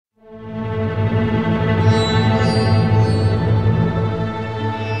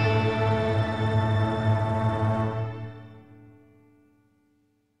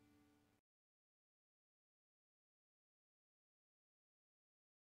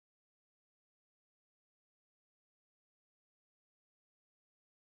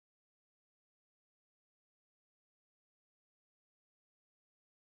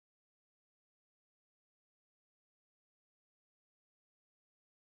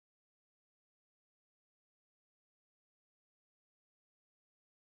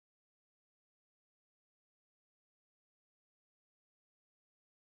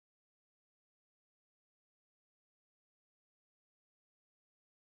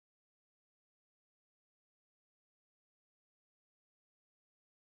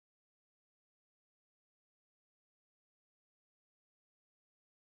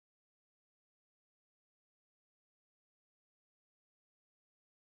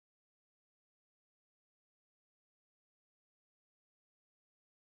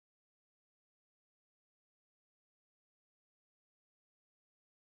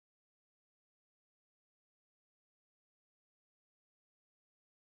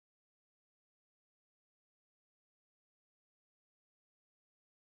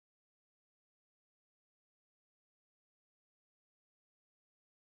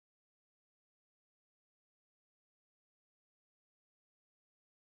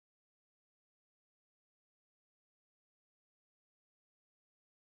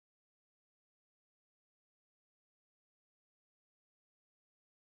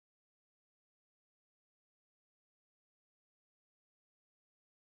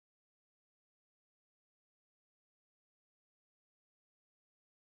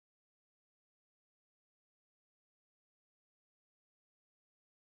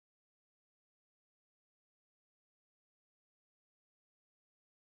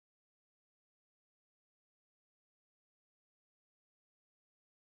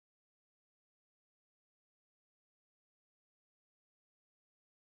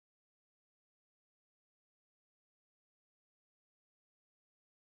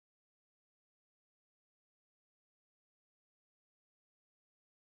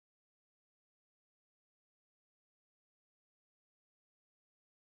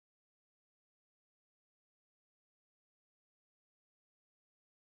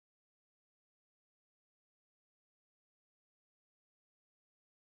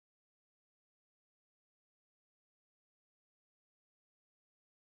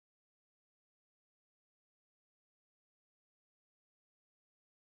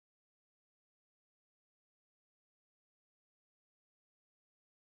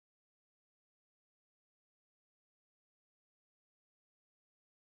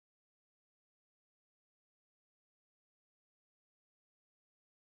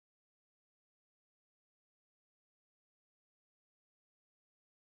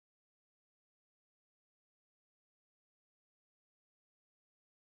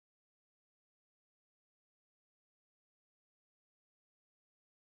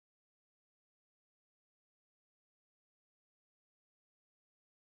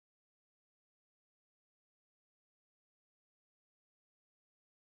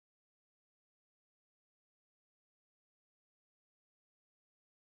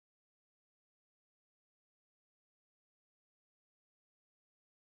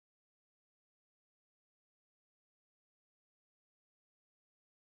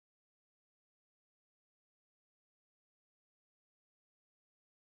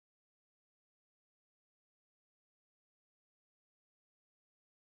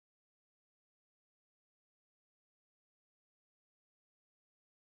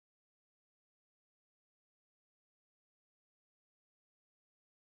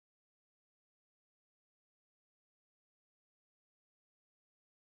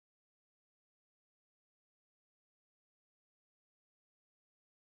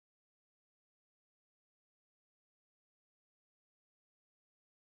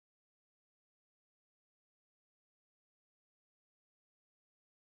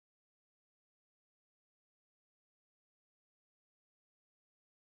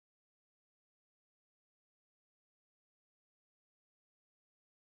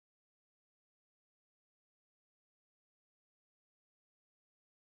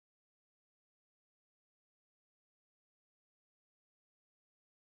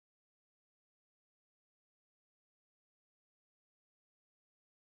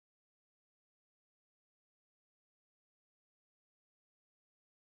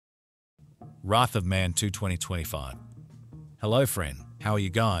Wrath of Man 2 2025. Hello friend, how are you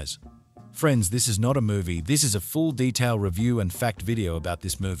guys? Friends, this is not a movie, this is a full detail review and fact video about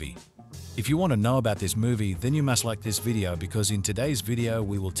this movie. If you want to know about this movie, then you must like this video because in today's video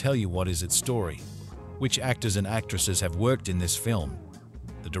we will tell you what is its story, which actors and actresses have worked in this film.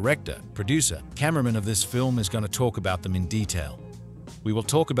 The director, producer, cameraman of this film is going to talk about them in detail. We will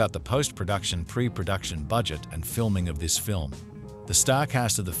talk about the post-production, pre-production budget and filming of this film. The star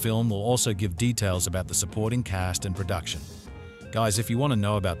cast of the film will also give details about the supporting cast and production. Guys, if you want to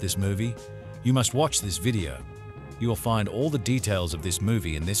know about this movie, you must watch this video. You will find all the details of this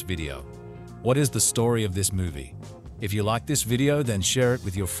movie in this video. What is the story of this movie? If you like this video, then share it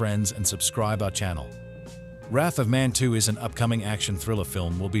with your friends and subscribe our channel. Wrath of Man 2 is an upcoming action thriller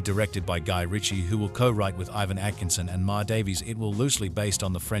film will be directed by Guy Ritchie, who will co-write with Ivan Atkinson and Mar Davies. It will loosely based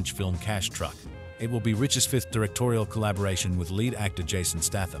on the French film Cash Truck. It will be Ritchie's fifth directorial collaboration with lead actor Jason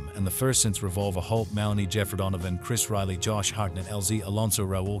Statham, and the first since Revolver. Holt McCallany, Jeffrey Donovan, Chris Riley, Josh Hartnett, LZ Alonso,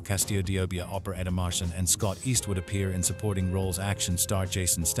 Raul Castillo, Diobia, Opera Edamarson, and Scott Eastwood appear in supporting roles. Action star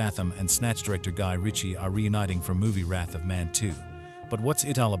Jason Statham and Snatch director Guy Ritchie are reuniting for movie Wrath of Man 2. But what's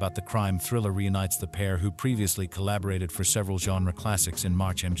it all about? The crime thriller reunites the pair who previously collaborated for several genre classics. In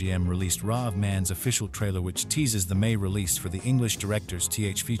March, MGM released Wrath of Man's official trailer, which teases the May release for the English director's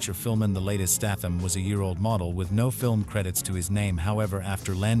feature film. And the latest Statham was a year-old model with no film credits to his name. However,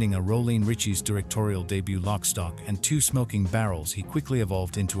 after landing a role in Ritchie's directorial debut Lock, Stock and Two Smoking Barrels, he quickly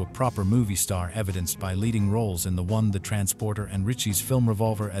evolved into a proper movie star, evidenced by leading roles in The Transporter and Ritchie's film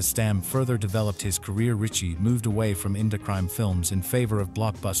Revolver. As Statham further developed his career, Ritchie moved away from indie crime films in favor of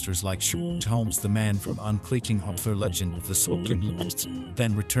blockbusters like Sherlock Holmes, The Man from Uncleaching Arthur, Legend of the Silken List,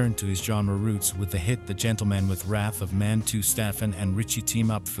 then returned to his genre roots with the hit The Gentleman. With Wrath of Man 2, Statham and Ritchie team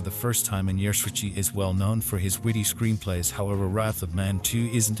up for the first time in years. Ritchie is well known for his witty screenplays. However, Wrath of Man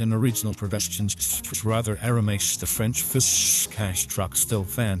 2 isn't an original production, rather remakes the French film Cash Truck. Still,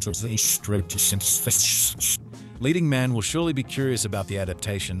 fans of the straight to leading man will surely be curious about the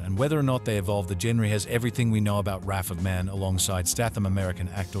adaptation and whether or not they evolve the genre. Has everything we know about Wrath of Man alongside Statham. American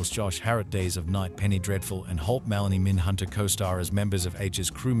actors Josh Hartnett, Days of Night, Penny Dreadful, and Holt McCallany. Min Hunter co-star as members of H's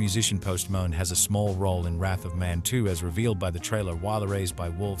crew. Musician Post Malone has a small role in Wrath of Man 2 as revealed by the trailer, while Raised by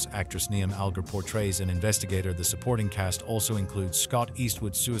Wolves actress Niamh Algar portrays an investigator. The supporting cast also includes Scott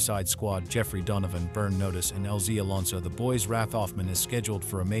Eastwood, Suicide Squad, Jeffrey Donovan, Burn Notice, and LZ Alonso. The Boys. Wrath of Man is scheduled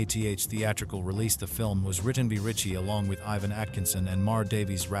for a May theatrical release. The film was written by Ritchie along with Ivan Atkinson and Mar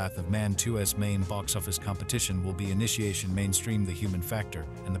Davies. Wrath of Man 2's main box office competition will be Initiation, Mainstream, The Human Factor,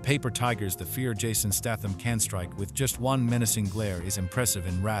 and The Paper Tigers. The fear Jason Statham can strike with just one menacing glare is impressive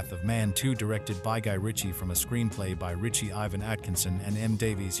in Wrath of Man 2, directed by Guy Ritchie from a screenplay by Ritchie, Ivan Atkinson, and M.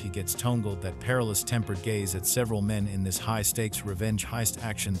 Davies. He gets tongled that perilous tempered gaze at several men in this high-stakes revenge heist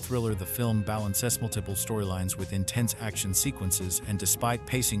action thriller. The film balances multiple storylines with intense action sequences, and despite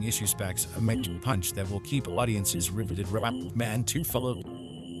pacing issues, packs a major punch that will keep audiences riveted. Wrath of Man 2 followed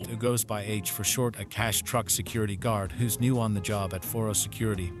who goes by H for short, a cash truck security guard who's new on the job at Foro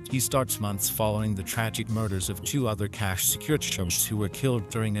Security. He starts months following the tragic murders of two other cash security agents who were killed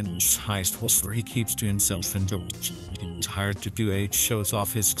during an heist where he keeps to himself and tired to do. H shows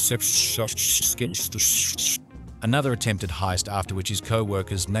off his another attempted heist, after which his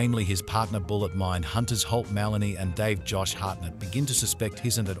co-workers, namely his partner Bullet Mine hunters Holt McCallany and Dave Josh Hartnett, begin to suspect he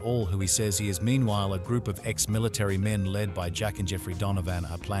isn't at all who he says he is. Meanwhile, a group of ex-military men led by Jack and Jeffrey Donovan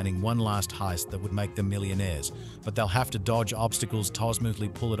are planning one last heist that would make them millionaires, but they'll have to dodge obstacles to smoothly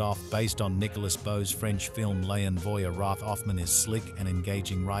pull it off. Based on Nicolas Beau's French film Lion Voya, Wrath of Man is slick and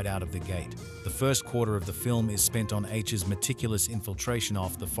engaging right out of the gate. The first quarter of the film is spent on H's meticulous infiltration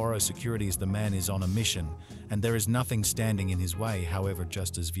of the Foro Securities. The man is on a mission, and there is nothing standing in his way. However,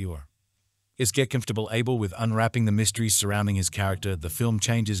 just as viewer is get comfortable able with unwrapping the mysteries surrounding his character, the film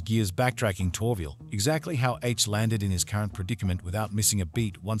changes gears, backtracking to reveal exactly how H landed in his current predicament without missing a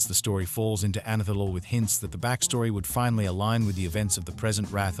beat. Once the story falls into another with hints that the backstory would finally align with the events of the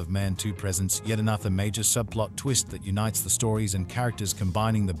present. Wrath of Man 2 presents yet another major subplot twist that unites the stories and characters,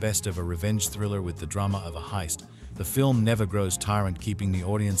 combining the best of a revenge thriller with the drama of a heist. The film never grows tired, keeping the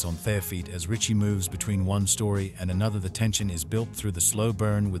audience on their feet as Ritchie moves between one story and another. The tension is built through the slow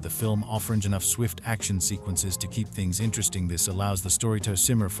burn, with the film offering enough swift action sequences to keep things interesting. This allows the story to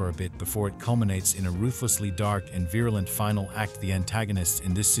simmer for a bit before it culminates in a ruthlessly dark and virulent final act. The antagonists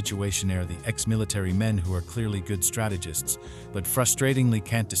in this situation are the ex-military men who are clearly good strategists, but frustratingly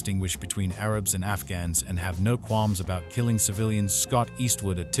can't distinguish between Arabs and Afghans and have no qualms about killing civilians. Scott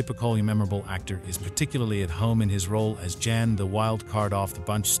Eastwood, a typically memorable actor, is particularly at home in his his role as Jan, the wild card off the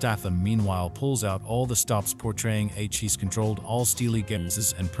bunch. Statham, meanwhile, pulls out all the stops, portraying H. He's controlled all steely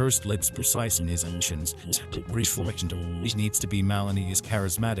gazes and pursed lips, precise in his actions. Which needs to be. Maloney is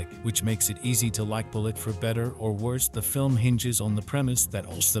charismatic, which makes it easy to like Bullet. For better or worse, the film hinges on the premise that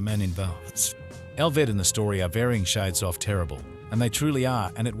all the men involved, Elved and the story, are varying shades of terrible. And they truly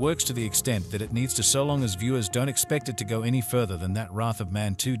are, and it works to the extent that it needs to, so long as viewers don't expect it to go any further than that. Wrath of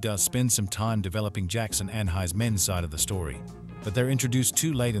Man 2 does spend some time developing Jackson and High's men's side of the story, but they're introduced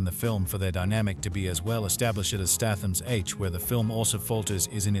too late in the film for their dynamic to be as well established as Statham's H. Where the film also falters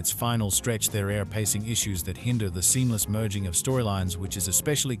is in its final stretch. There are pacing issues that hinder the seamless merging of storylines, which is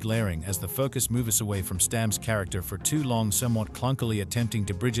especially glaring as the focus moves away from Stam's character for too long, somewhat clunkily attempting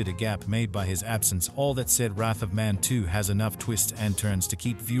to bridge a gap made by his absence. All that said, Wrath of Man 2 has enough twists and turns to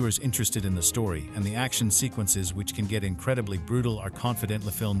keep viewers interested in the story, and the action sequences, which can get incredibly brutal, are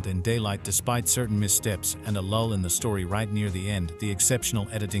confidently filmed in daylight despite certain missteps and a lull in the story right near the end. The exceptional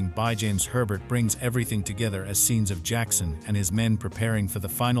editing by James Herbert brings everything together, as scenes of Jackson and his men preparing for the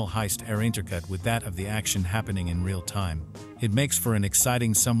final heist are intercut with that of the action happening in real time. It makes for an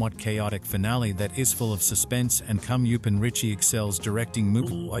exciting, somewhat chaotic finale that is full of suspense and come-up. Ritchie excels directing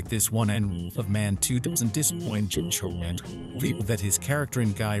movies like this one, and Wrath of Man 2 doesn't disappoint that his character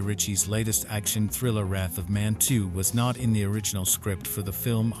in Guy Ritchie's latest action thriller Wrath of Man 2 was not in the original script for the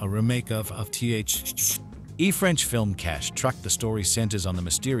film, a remake of French film Cash Truck. The story centers on the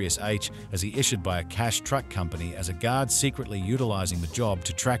mysterious H as he issued by a cash truck company as a guard, secretly utilizing the job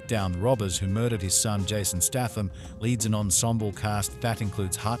to track down robbers who murdered his son. Jason Statham leads an ensemble cast that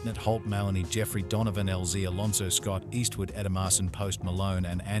includes Hartnett, Holt McCallany, Jeffrey Donovan, LZ Alonso, Scott Eastwood, Emerson, Post Malone,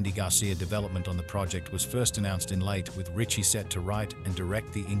 and Andy Garcia. Development on the project was first announced in late, with Ritchie set to write and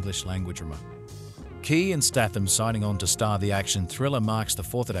direct the English language remake. Key and Statham signing on to star the action thriller marks the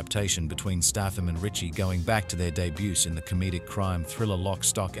fourth adaptation between Statham and Ritchie, going back to their debuts in the comedic crime thriller Lock,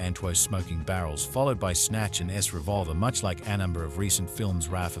 Stock and Two Smoking Barrels, followed by Snatch and S Revolver. Much like a number of recent films,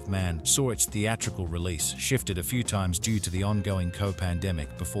 Wrath of Man saw its theatrical release shifted a few times due to the ongoing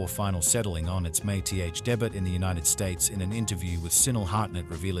co-pandemic before final settling on its May debut in the United States. In an interview with Cine, Hartnett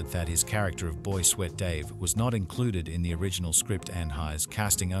revealed that his character of Boy Sweat Dave was not included in the original script, and High's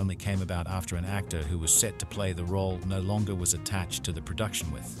casting only came about after an actor who was set to play the role no longer was attached to the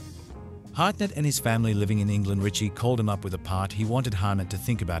production. With Hartnett and his family living in England, Ritchie called him up with a part he wanted Hartnett to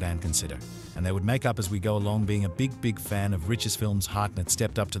think about and consider, and they would make up as we go along. Being a big fan of Ritchie's films, Hartnett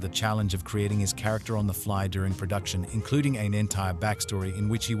stepped up to the challenge of creating his character on the fly during production, including an entire backstory in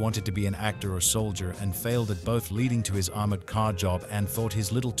which he wanted to be an actor or soldier and failed at both, leading to his armored car job, and thought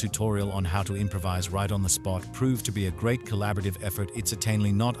his little tutorial on how to improvise right on the spot proved to be a great collaborative effort. It's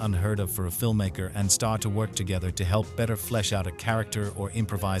attainably not unheard of for a filmmaker and star to work together to help better flesh out a character or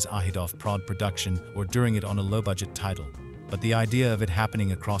improvise ahead of prod production or during it on a low-budget title. But the idea of it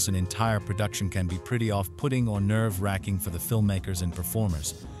happening across an entire production can be pretty off-putting or nerve-wracking for the filmmakers and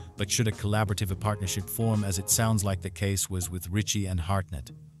performers. But should a collaborative partnership form, as it sounds like the case was with Ritchie and Hartnett,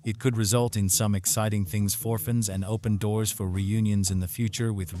 it could result in some exciting things, orphans, and open doors for reunions in the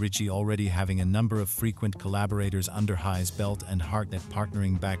future, with Ritchie already having a number of frequent collaborators under High's belt and Hartnett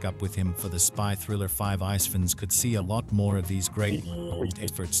partnering back up with him for the spy thriller Five Eyes. Fans could see a lot more of these great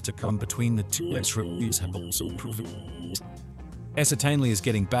efforts to come between the two. Reviews have also proven Stanley is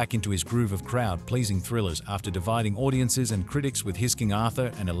getting back into his groove of crowd-pleasing thrillers after dividing audiences and critics with his King Arthur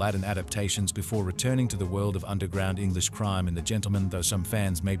and Aladdin adaptations before returning to the world of underground English crime in The Gentleman. Though some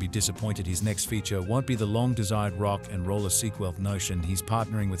fans may be disappointed his next feature won't be the long-desired rock and roller sequel. Notion he's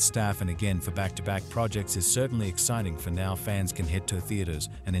partnering with Statham again for back-to-back projects is certainly exciting. For now, fans can head to theaters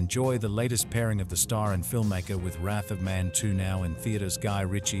and enjoy the latest pairing of the star and filmmaker with Wrath of Man 2 now in theaters. Guy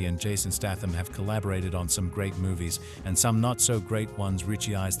Ritchie and Jason Statham have collaborated on some great movies and some not so great ones.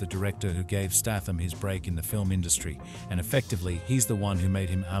 Ritchie is the director who gave Statham his break in the film industry, and effectively he's the one who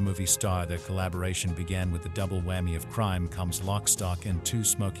made him a movie star. Their collaboration began with the double whammy of Crime Comes Lock, Stock and Two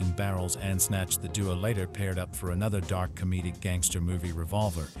Smoking Barrels and Snatch. The duo later paired up for another dark comedic gangster movie,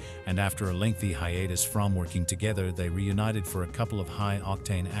 Revolver, and after a lengthy hiatus from working together, they reunited for a couple of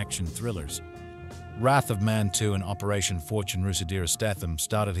high-octane action thrillers. Wrath of Man 2 and Operation Fortune. Rusadira Statham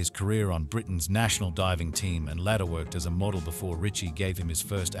started his career on Britain's national diving team and later worked as a model before Ritchie gave him his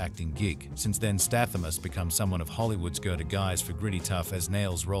first acting gig. Since then, Statham has become someone of Hollywood's go-to guys for gritty tough as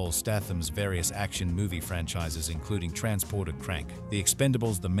nails roles. Statham's various action movie franchises, including Transporter, Crank, The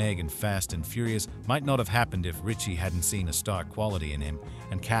Expendables, The Meg and Fast and Furious, might not have happened if Ritchie hadn't seen a star quality in him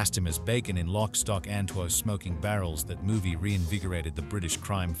and cast him as Bacon in Lock, Stock and Two Smoking Barrels. That movie reinvigorated the British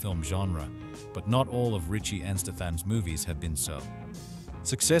crime film genre, but not all of Ritchie and Statham's movies have been so.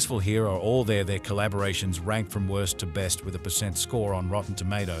 Successful here are all their collaborations ranked from worst to best with a % score on Rotten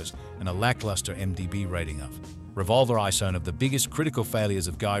Tomatoes and a lackluster MDB rating of. Revolver is one of the biggest critical failures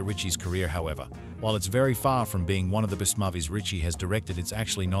of Guy Ritchie's career, however. While it's very far from being one of the best movies Ritchie has directed, it's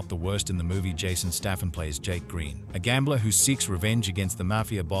actually not the worst. In the movie, Jason Statham plays Jake Green, a gambler who seeks revenge against the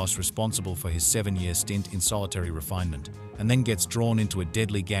mafia boss responsible for his 7-year stint in solitary refinement, and then gets drawn into a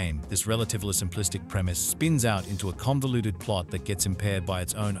deadly game. This relatively simplistic premise spins out into a convoluted plot that gets impaired by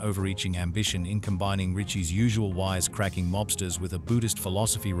its own overreaching ambition in combining Ritchie's usual wisecracking mobsters with a Buddhist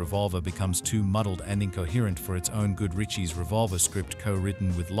philosophy. Revolver becomes too muddled and incoherent for its own good. Ritchie's Revolver script,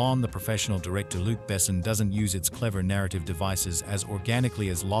 co-written with Lon the professional director Luke Besson, doesn't use its clever narrative devices as organically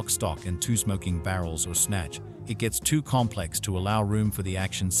as Lock, Stock and Two Smoking Barrels or Snatch. It gets too complex to allow room for the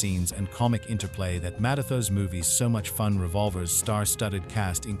action scenes and comic interplay that made those movies so much fun. Revolver's star-studded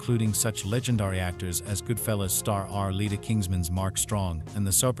cast, including such legendary actors as Goodfellas star R. Lita Kingsman's Mark Strong and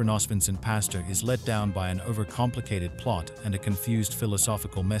the Sopranos Vincent Pastor, is let down by an overcomplicated plot and a confused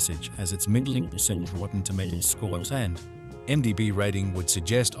philosophical message as its middling % Rotten Tomatoes scores and MDB rating would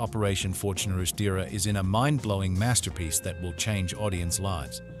suggest. Operation Fortune Roost Dira is in a mind-blowing masterpiece that will change audience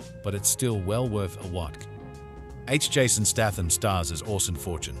lives, but it's still well worth a watch. Jason Statham stars as Orson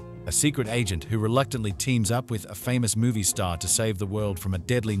Fortune, a secret agent who reluctantly teams up with a famous movie star to save the world from a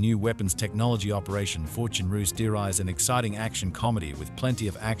deadly new weapons technology. Operation Fortune Roost Dira is an exciting action comedy with plenty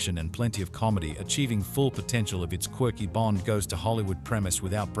of action and plenty of comedy, achieving full potential of its quirky Bond goes to Hollywood premise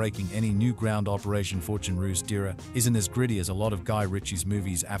without breaking any new ground. Operation Fortune Roost Dira isn't as gritty as a lot of Guy Ritchie's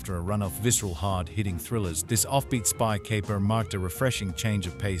movies. After a run of visceral, hard-hitting thrillers, this offbeat spy caper marked a refreshing change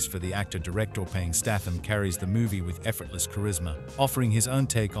of pace for the actor-director. Paying Statham carries the movie with effortless charisma, offering his own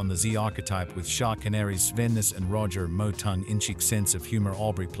take on the Z archetype with Sean Connery's Svennis and Roger Moe tongue-in-cheek sense of humor.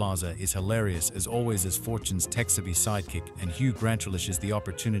 Aubrey Plaza is hilarious as always as Fortune's tech-savvy sidekick, and Hugh Grant relishes the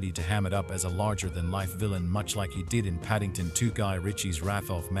opportunity to ham it up as a larger-than-life villain, much like he did in Paddington 2. Guy Ritchie's Wrath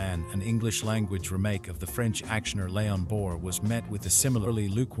of Man, an English-language remake of the French actioner Léon Bore, was met with a similarly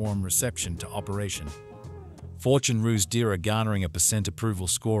lukewarm reception to Operation Fortune Roost Dira, garnering a % approval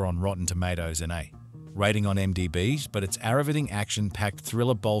score on Rotten Tomatoes and a rating on MDB, but its arresting action-packed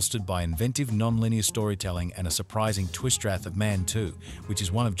thriller bolstered by inventive non-linear storytelling and a surprising twist. Wrath of Man 2, which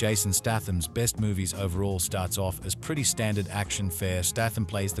is one of Jason Statham's best movies overall, starts off as pretty standard action fare. Statham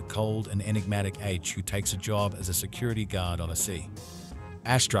plays the cold and enigmatic H who takes a job as a security guard on a sea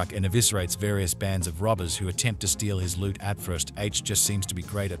Ashstruck and eviscerates various bands of robbers who attempt to steal his loot. At first, H just seems to be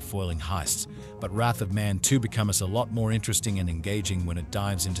great at foiling heists, but Wrath of Man 2 becomes a lot more interesting and engaging when it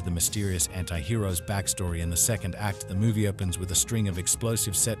dives into the mysterious anti-hero's backstory. In the second act, the movie opens with a string of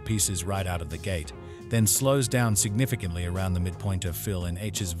explosive set pieces right out of the gate, then slows down significantly around the midpoint of Phil and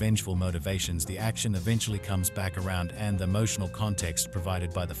H's vengeful motivations. The action eventually comes back around, and the emotional context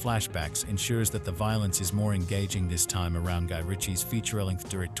provided by the flashbacks ensures that the violence is more engaging this time around. Guy Ritchie's feature-length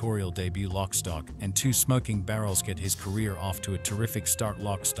directorial debut Lock, Stock and Two Smoking Barrels get his career off to a terrific start.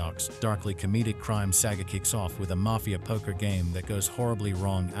 Lock, Stock's darkly comedic crime saga kicks off with a mafia poker game that goes horribly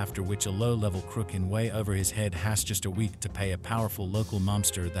wrong, after which a low-level crook in way over his head has just a week to pay a powerful local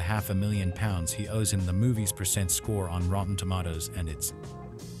mobster the £500,000 he owes him. The movie's % score on Rotten Tomatoes and its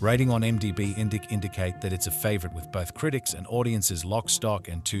rating on MDB indicate that it's a favorite with both critics and audiences. Lock, Stock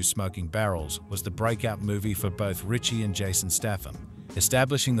and Two Smoking Barrels was the breakout movie for both Ritchie and Jason Statham,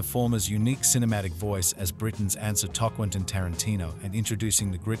 establishing the former's unique cinematic voice as Britain's answer to Quentin Tarantino and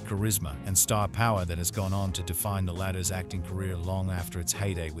introducing the grit, charisma, and star power that has gone on to define the latter's acting career long after its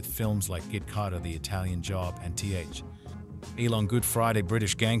heyday with films like Get Carter, The Italian Job, and Th. Elon Good Friday.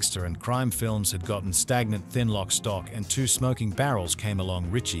 British gangster and crime films had gotten stagnant. Thin Lock, Stock and Two Smoking Barrels came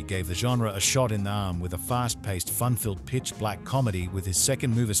along. Ritchie gave the genre a shot in the arm with a fast-paced, fun-filled pitch-black comedy. With his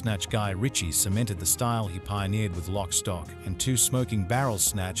second movie Snatch, Guy Ritchie cemented the style he pioneered with Lock, Stock and Two Smoking Barrels.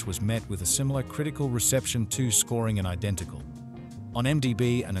 Snatch was met with a similar critical reception, too, scoring an identical on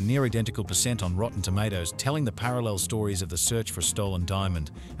MDB and a near identical % on Rotten Tomatoes, telling the parallel stories of the search for stolen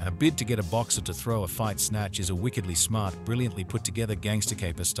diamond and a bid to get a boxer to throw a fight. Snatch is a wickedly smart, brilliantly put together gangster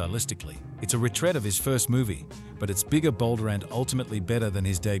caper stylistically. It's a retread of his first movie, but it's bigger, bolder and ultimately better than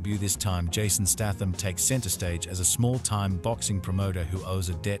his debut. This time, Jason Statham takes center stage as a small-time boxing promoter who owes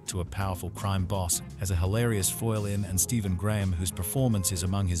a debt to a powerful crime boss, has a hilarious foil in and Stephen Graham, whose performance is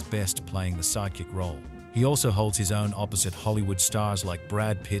among his best, playing the sidekick role. He also holds his own opposite Hollywood stars like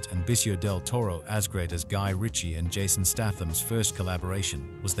Brad Pitt and Benicio del Toro. As great as Guy Ritchie and Jason Statham's first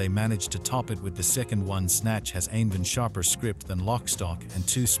collaboration was, they managed to top it with the second one. Snatch has an even sharper script than Lock, Stock and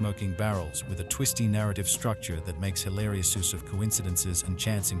Two Smoking Barrels, with a twisty narrative structure that makes hilarious use of coincidences and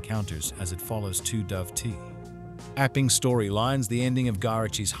chance encounters as it follows two Dove T. Apping storylines, the ending of Guy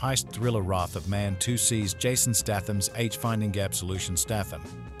Ritchie's heist thriller Wrath of Man 2 sees Jason Statham's finding gap solution. Statham,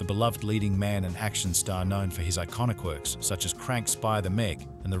 the beloved leading man and action star known for his iconic works such as Crank, Spy, The Meg,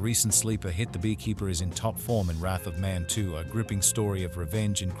 and the recent sleeper hit The Beekeeper, is in top form in Wrath of Man 2, a gripping story of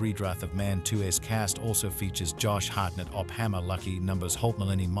revenge and greed. Wrath of Man 2's cast also features Josh Hartnett, Oppenheimer, Lucky Numbers, Holt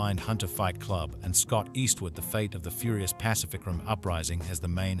McCallany, Mindhunter, Fight Club, and Scott Eastwood, the fate of the furious Pacific Rim Uprising, as the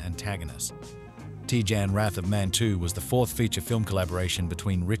main antagonist. Jan Wrath of Man 2 was the fourth feature film collaboration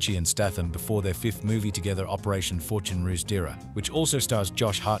between Ritchie and Statham before their fifth movie together, Operation Fortune Ruse Dira, which also stars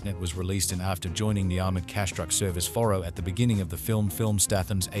Josh Hartnett, was released and after joining the armored cash truck service Foro at the beginning of the film.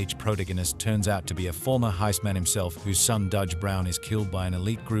 Statham's protagonist turns out to be a former heistman himself, whose son Dudge Brown is killed by an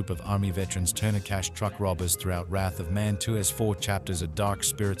elite group of army veterans turned cash truck robbers. Throughout Wrath of Man 2's 4 chapters, a dark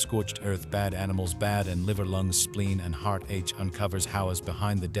spirit, scorched earth, bad animals, bad and liver, lungs, spleen and heart, uncovers how is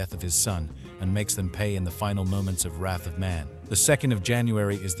behind the death of his son and makes them pay in the final moments of Wrath of Man. The 2nd of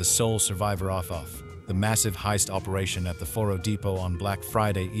January is the sole survivor of the massive heist operation at the Foro Depot on Black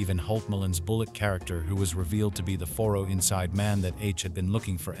Friday. Even Holt McCallany's Bullet character, who was revealed to be the Foro inside man that had been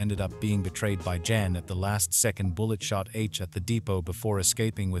looking for, ended up being betrayed by Jan at the last second. Bullet shot at the depot before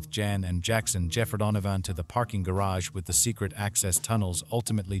escaping with Jan and Jackson Donovan to the parking garage with the secret access tunnels.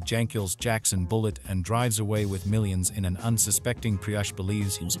 Ultimately, Jan kills Jackson Bullet and drives away with millions in an unsuspecting Priush.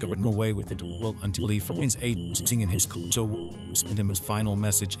 Believes he's going away with it all until he finds singing his and him his final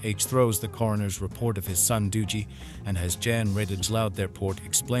message. Throws the coroner's report of his son Doogie, and has Jan read it aloud. Their report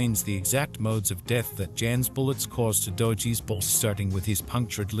explains the exact modes of death that Jan's bullets caused to Doogie's pulse, starting with his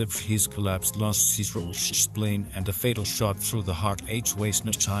punctured liver, his collapsed lungs, his spleen, and a fatal shot through the heart. Wastes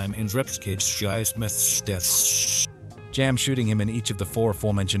no time in replicate Smith's death. Jan shooting him in each of the 4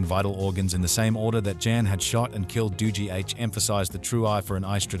 aforementioned vital organs in the same order that Jan had shot and killed Doogie. Emphasized the true eye for an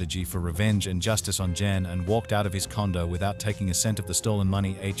eye strategy for revenge and justice on Jan, and walked out of his condo without taking a cent of the stolen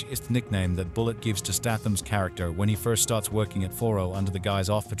money. Is the nickname that Bullet gives to Statham's character when he first starts working at Foro under the guise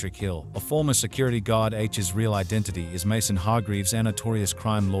of Patrick Hill, a former security guard. H's real identity is Mason Hargreaves, a notorious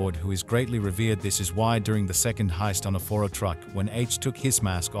crime lord who is greatly revered. This is why during the second heist on a Foro truck, when took his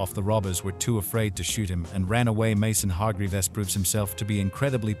mask off, the robbers were too afraid to shoot him and ran away. Mason Hargreaves proves himself to be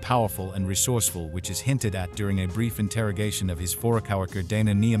incredibly powerful and resourceful, which is hinted at during a brief interrogation of his Foro coworker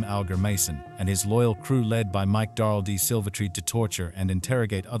Dana Neum Alger Mason and his loyal crew led by Mike Darrell D. Silvertree to torture and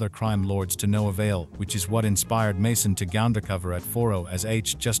interrogate other crime lords to no avail, which is what inspired Mason to go undercover at Foro as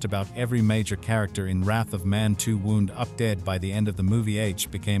just about every major character in Wrath of Man 2 wound up dead. By the end of the movie,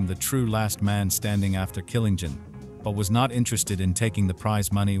 became the true last man standing after killing Jan, but was not interested in taking the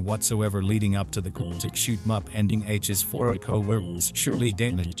prize money whatsoever. Leading up to the to shoot 'em up ending, H's 4 co-workers Shirley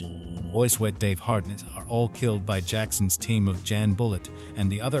Dana, Boy Sweat, Dave Hartnett are all killed by Jackson's team of Jan Bullet,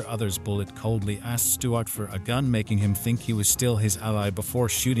 and the others. Bullet coldly asked Stewart for a gun, making him think he was still his ally before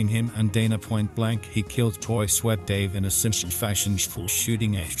shooting him, and Dana point blank. He killed Toy Sweat Dave in a Simpson fashion for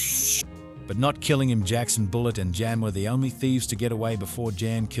shooting but not killing him. Jackson, Bullet, and Jan were the only thieves to get away before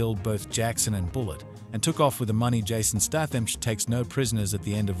Jan killed both Jackson and Bullet and took off with the money. Jason Statham takes no prisoners at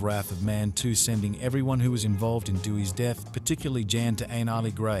the end of Wrath of Man 2, sending everyone who was involved in Dewey's death, particularly Jan, to an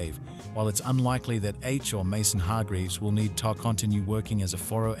early grave. While it's unlikely that or Mason Hargreaves will need to continue working as a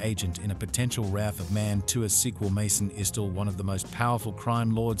Foro agent in a potential Wrath of Man 2 sequel, Mason is still one of the most powerful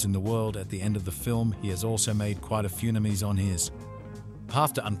crime lords in the world. At the end of the film, he has also made quite a few enemies on his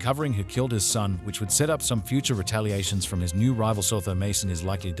path to uncovering who killed his son, which would set up some future retaliations from his new rivals. Although Mason is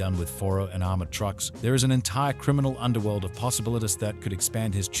likely done with Foro and armored trucks, there is an entire criminal underworld of possibilities that could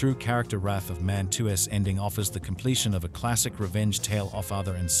expand his true character. Wrath of Man 2's ending offers the completion of a classic revenge tale of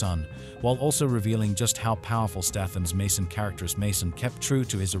father and son, while also revealing just how powerful Statham's Mason character is. Mason kept true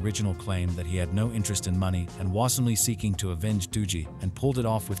to his original claim that he had no interest in money and was only seeking to avenge Doogie, and pulled it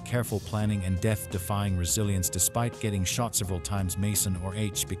off with careful planning and death-defying resilience. Despite getting shot several times, Mason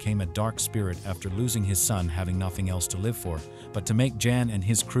became a dark spirit after losing his son, having nothing else to live for but to make Jan and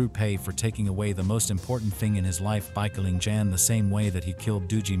his crew pay for taking away the most important thing in his life by killing Jan the same way that he killed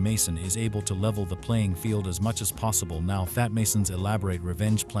Doogie. Mason is able to level the playing field as much as possible. Now that Mason's elaborate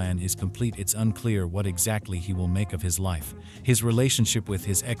revenge plan is complete, it's unclear what exactly he will make of his life. His relationship with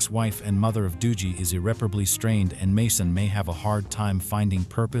his ex-wife and mother of Doogie is irreparably strained, and Mason may have a hard time finding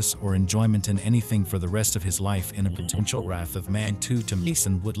purpose or enjoyment in anything for the rest of his life. In a potential Wrath of Man 2 director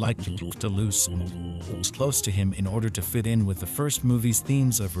Mason would like to lose someone close to him in order to fit in with the first movie's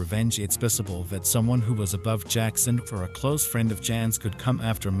themes of revenge. It's possible that someone who was above Jackson or a close friend of Jan's could come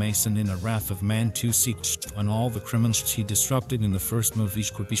after Mason in a Wrath of Man 2 sequel, and all the criminals he disrupted in the first movie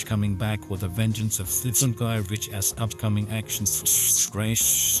could be coming back with a vengeance of Citizen Guy Ritchie's upcoming actions.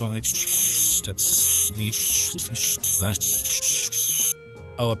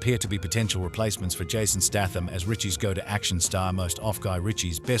 Appear to be potential replacements for Jason Statham as Ritchie's go-to-action star. Most of Guy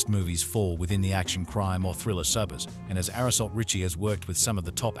Ritchie's best movies fall within the action, crime, or thriller suburbs, and as Holt Ritchie has worked with some of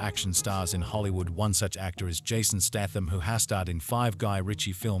the top action stars in Hollywood. One such actor is Jason Statham, who has starred in 5 Guy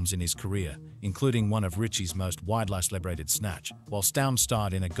Ritchie films in his career, including one of Ritchie's most widely celebrated, Snatch. While Statham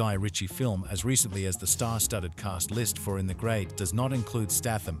starred in a Guy Ritchie film as recently as the star-studded cast list for In the Grey does not include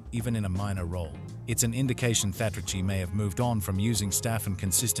Statham, even in a minor role. It's an indication that Ritchie may have moved on from using Statham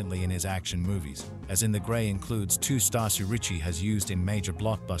consistently in his action movies, as In the Grey includes 2 stars who Ritchie has used in major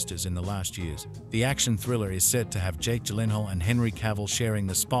blockbusters in the last years. The action thriller is said to have Jake Gyllenhaal and Henry Cavill sharing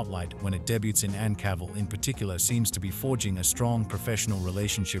the spotlight when it debuts, and Cavill in particular seems to be forging a strong professional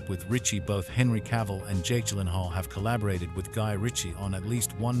relationship with Ritchie. Both Henry Cavill and Jake Gyllenhaal have collaborated with Guy Ritchie on at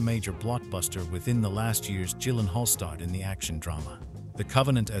least one major blockbuster within the last years. Gyllenhaal starred in the action drama The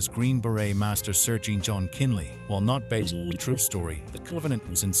Covenant as Green Beret Master Sergeant John Kinley. While not based on a true story, The Covenant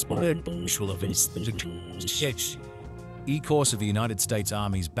was inspired by visual events course of the United States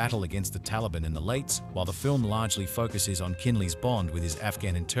Army's battle against the Taliban in the late. While the film largely focuses on Kinley's bond with his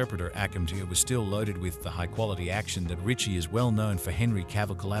Afghan interpreter Akram, it was still loaded with the high-quality action that Ritchie is well known for. Henry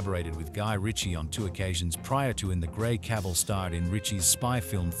Cavill collaborated with Guy Ritchie on 2 occasions prior to In the Grey. Cavill starred in Ritchie's spy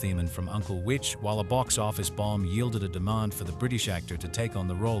film Theman from Uncle, which, while a box office bomb, yielded a demand for the British actor to take on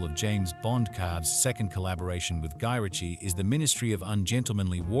the role of James Bond. Cavill's second collaboration with Guy Ritchie is The Ministry of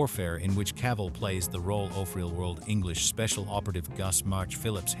Ungentlemanly Warfare, in which Cavill plays the role of real-world English Special Operative Gus March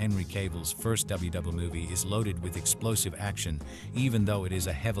Phillips. Henry Cavill's first WW movie is loaded with explosive action, even though it is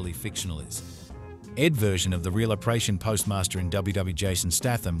a heavily fictionalized version of the real Operation Postmaster in WW. Jason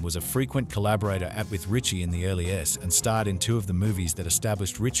Statham was a frequent collaborator with Ritchie in the early S and starred in 2 of the movies that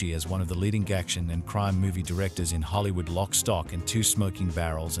established Ritchie as one of the leading action and crime movie directors in Hollywood: Lock, Stock, and 2 Smoking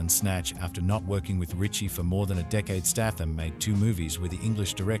Barrels and Snatch. After not working with Ritchie for more than a decade, Statham made 2 movies with the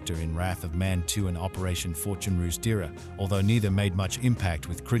English director in Wrath of Man 2 and Operation Fortune Rouge Dira, although neither made much impact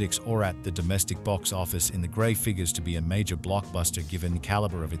with critics or at the domestic box office. In the Grey figures to be a major blockbuster given the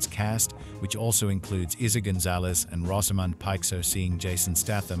caliber of its cast, which also includes Isa Gonzalez and Rosamund Pike. So seeing Jason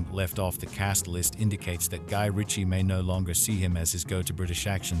Statham left off the cast list indicates that Guy Ritchie may no longer see him as his go-to British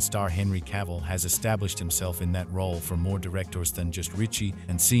action star. Henry Cavill has established himself in that role for more directors than just Ritchie,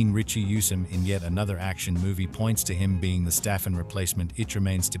 and seeing Ritchie use him in yet another action movie points to him being the Statham replacement. It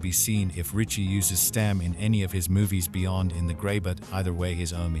remains to be seen if Ritchie uses Statham in any of his movies beyond In the Grey, but either way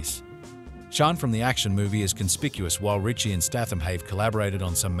his omis shine from the action movie is conspicuous. While Ritchie and Statham have collaborated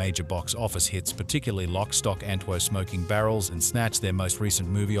on some major box office hits, particularly Lock, Stock, and 2 Smoking Barrels and Snatch, their most recent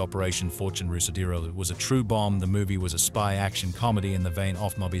movie Operation Fortune Rouge Dira was a true bomb. The movie was a spy action comedy in the vein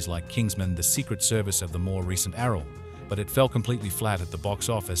of movies like Kingsman, The Secret Service of the more recent Arrow, but it fell completely flat at the box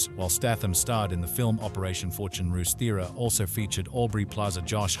office. While Statham starred in the film Operation Fortune Rouge Dira, also featured Aubrey Plaza,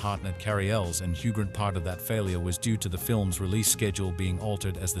 Josh Hartnett, Carrie Ells, and Hugh Grant. Part of that failure was due to the film's release schedule being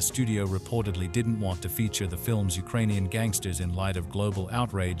altered, as the studio reportedly didn't want to feature the film's Ukrainian gangsters in light of global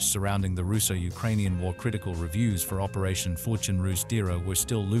outrage surrounding the Russo-Ukrainian war. Critical reviews for Operation Fortune Rouge Dira were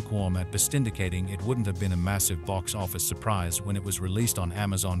still lukewarm at best, indicating it wouldn't have been a massive box office surprise. When it was released on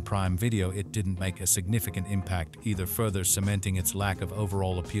Amazon Prime Video, it didn't make a significant impact either, further cementing its lack of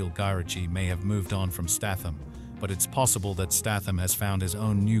overall appeal. Guy Ritchie may have moved on from Statham, but it's possible that Statham has found his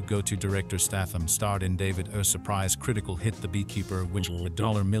own new go-to director. Statham starred in David Ehr's surprise critical hit The Beekeeper, which was a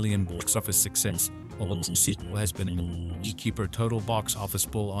 $1 million box office success, although the sequel has been a Beekeeper total box office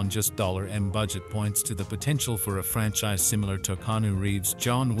pull on just $M budget, points to the potential for a franchise similar to Keanu Reeves'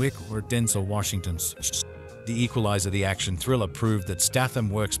 John Wick or Denzel Washington's The Equalizer. The action thriller proved that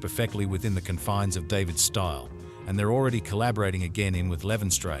Statham works perfectly within the confines of David's style, and they're already collaborating again in with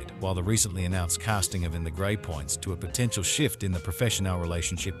Levenstrade, while the recently announced casting of In the Grey points to a potential shift in the professional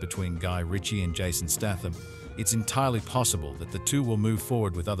relationship between Guy Ritchie and Jason Statham. It's entirely possible that the 2 will move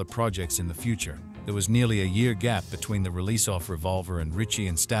forward with other projects in the future. There was nearly a year gap between the release of Revolver and Ritchie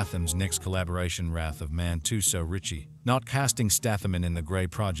and Statham's next collaboration, Wrath of Man 2, so Ritchie not casting Statham in the Grey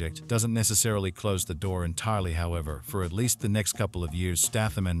project doesn't necessarily close the door entirely. However, for at least the next couple of years,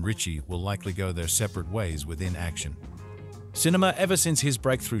 Statham and Ritchie will likely go their separate ways within action. cinema. Ever since his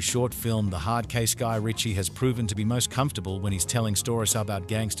breakthrough short film The Hard Case Guy Ritchie has proven to be most comfortable when he's telling stories about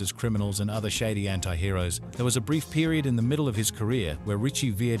gangsters, criminals, and other shady anti-heroes. There was a brief period in the middle of his career where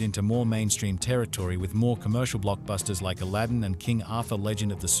Ritchie veered into more mainstream territory with more commercial blockbusters like Aladdin and King Arthur: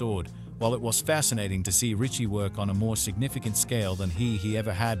 Legend of the Sword. While it was fascinating to see Ritchie work on a more significant scale than he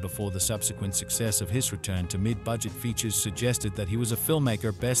ever had before, the subsequent success of his return to mid-budget features suggested that he was a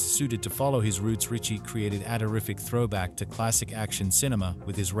filmmaker best suited to follow his roots. Ritchie created a terrific throwback to classic action cinema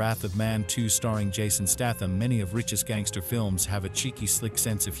with his Wrath of Man 2 starring Jason Statham. Many of Ritchie's gangster films have a cheeky, slick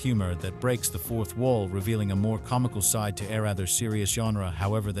sense of humor that breaks the fourth wall, revealing a more comical side to a rather serious genre.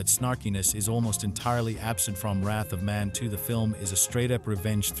 However, that snarkiness is almost entirely absent from Wrath of Man 2. The film is a straight-up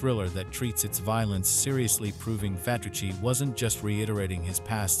revenge thriller that treats its violence seriously, proving that Ritchie wasn't just reiterating his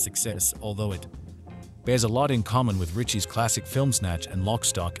past success, although it bears a lot in common with Ritchie's classic film Snatch and Lock,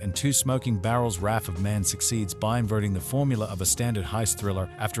 Stock and Two Smoking Barrels. Wrath of Man succeeds by inverting the formula of a standard heist thriller.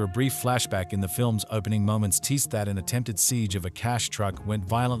 After a brief flashback in the film's opening moments teased that an attempted siege of a cash truck went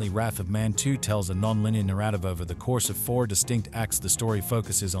violently, Wrath of Man 2 tells a non-linear narrative over the course of 4 distinct acts. The story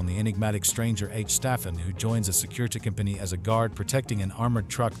focuses on the enigmatic stranger H. Statham, who joins a security company as a guard protecting an armored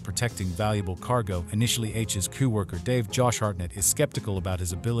truck protecting valuable cargo. Initially, H's co-worker Dave Josh Hartnett is skeptical about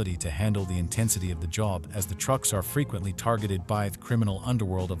his ability to handle the intensity of the job, as the trucks are frequently targeted by the criminal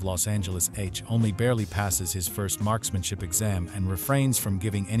underworld of Los Angeles. H only barely passes his first marksmanship exam and refrains from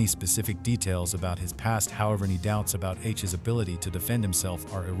giving any specific details about his past. However, any doubts about H's ability to defend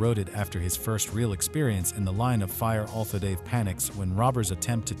himself are eroded after his first real experience in the line of fire. Although Dave panics when robbers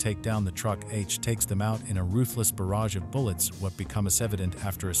attempt to take down the truck, H takes them out in a ruthless barrage of bullets. What becomes evident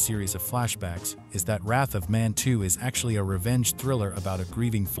after a series of flashbacks is that Wrath of Man 2 is actually a revenge thriller about a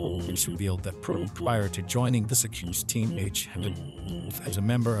grieving fool. It's revealed that prior to joining the security team, H had as a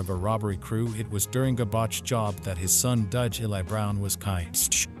member of a robbery crew. It was during a botched job that his son Dudge Eli Brown was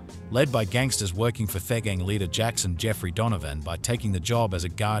killed. Led by gangsters working for the gang leader Jackson Jeffrey Donovan, by taking the job as a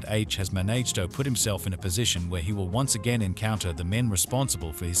guard, H has managed to put himself in a position where he will once again encounter the men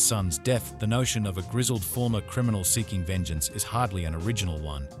responsible for his son's death. The notion of a grizzled former criminal seeking vengeance is hardly an original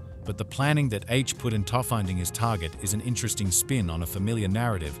one, but the planning that H put into finding his target is an interesting spin on a familiar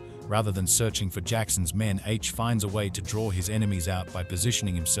narrative. Rather than searching for Jackson's men, H finds a way to draw his enemies out by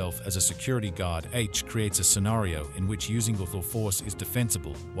positioning himself as a security guard. H creates a scenario in which using lethal force is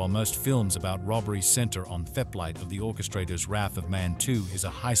defensible. While most films about robbery center on the plight of the orchestrators, Wrath of Man 2 is a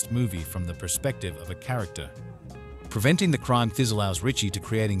heist movie from the perspective of a character preventing the crime. This allows Ritchie to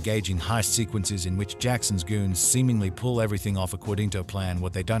create engaging heist sequences in which Jackson's goons seemingly pull everything off according to a plan.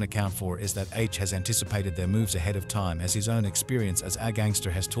 What they don't account for is that H has anticipated their moves ahead of time, as his own experience as a gangster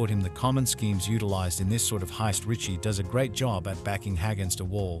has taught him the common schemes utilized in this sort of heist. Ritchie does a great job at backing against a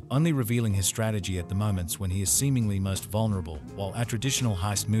wall, only revealing his strategy at the moments when he is seemingly most vulnerable. While a traditional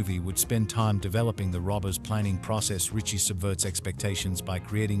heist movie would spend time developing the robber's planning process, Ritchie subverts expectations by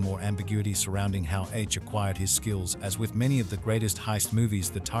creating more ambiguity surrounding how H acquired his skills. As with many of the greatest heist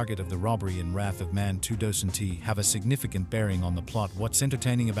movies, the target of the robbery in Wrath of Man 2 doesn't have a significant bearing on the plot. What's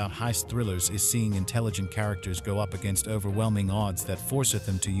entertaining about heist thrillers is seeing intelligent characters go up against overwhelming odds that forceth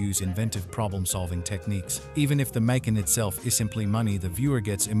them to use inventive problem-solving techniques. Even if the making itself is simply money, the viewer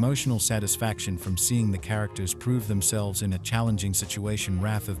gets emotional satisfaction from seeing the characters prove themselves in a challenging situation.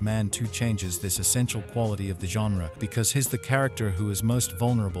 Wrath of Man 2 changes this essential quality of the genre because he's the character who is most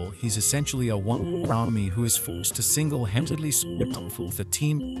vulnerable. He's essentially a one-man army who is forced to single-handedly sweep off the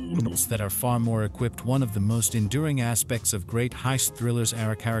team that are far more equipped. One of the most enduring aspects of great heist thrillers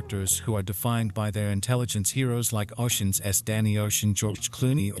are characters who are defined by their intelligence. Heroes like Ocean's Danny Ocean, George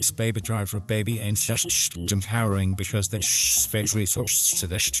Clooney, Baby Driver, Baby, and empowering because they face resources to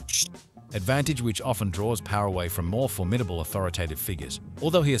their advantage, which often draws power away from more formidable authoritative figures.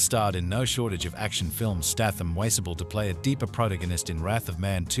 Although he has starred in no shortage of action films, Statham was able to play a deeper protagonist in Wrath of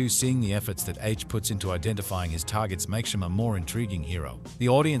Man 2. Seeing the efforts that H puts into identifying his targets makes him a more intriguing hero. The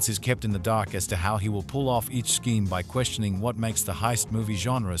audience is kept in the dark as to how he will pull off each scheme by questioning what makes the heist movie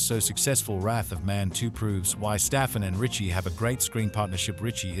genre so successful. Wrath of Man 2 proves why Statham and Ritchie have a great screen partnership.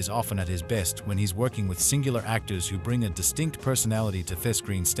 Ritchie is often at his best when he's working with singular actors who bring a distinct personality to the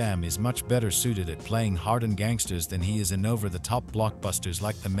screen. Statham is much better suited at playing hardened gangsters than he is in over-the-top blockbusters. blockbusters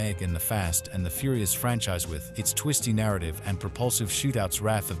like the Meg and the Fast and the Furious franchise with its twisty narrative and propulsive shootouts.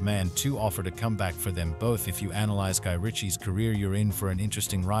 Wrath of Man 2 offered a comeback for them both. If you analyze Guy Ritchie's career, you're in for an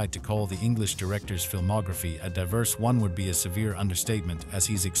interesting ride. To call the English director's filmography a diverse one would be a severe understatement, as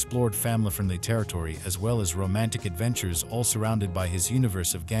he's explored family-friendly territory as well as romantic adventures, all surrounded by his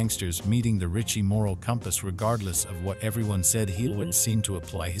universe of gangsters. Meeting the Ritchie moral compass, regardless of what everyone said, he would seem to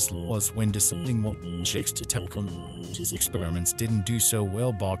apply his laws when deciding what chicks to tell. His experiments didn't do so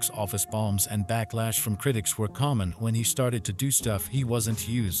well. Box office bombs and backlash from critics were common when he started to do stuff he wasn't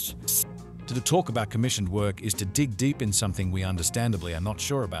used. To talk about commissioned work is to dig deep in something we understandably are not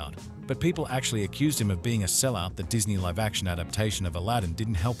sure about. But people actually accused him of being a sellout. The Disney live-action adaptation of Aladdin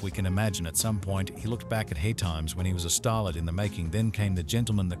didn't help. We can imagine at some point he looked back at hay times when he was a starlet in the making. Then came The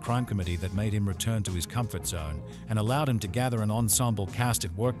Gentleman, the crime comedy that made him return to his comfort zone and allowed him to gather an ensemble cast.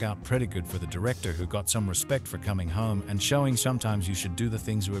 It worked out pretty good for the director, who got some respect for coming home and showing sometimes you should do the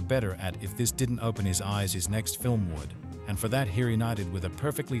things you were better at. If this didn't open his eyes, his next film would. And for that, he reunited with a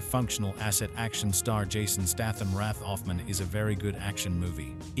perfectly functional asset action star Jason Statham. Wrath of Man is a very good action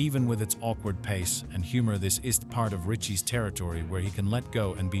movie. Even with its awkward pace and humor, this is part of Ritchie's territory where he can let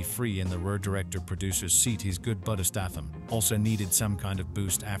go and be free in the rare director-producer's seat. His good buddy Statham also needed some kind of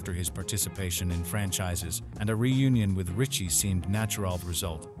boost after his participation in franchises, and a reunion with Ritchie seemed natural. The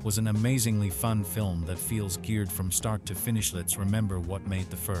result was an amazingly fun film that feels geared from start to finish. Let's remember what made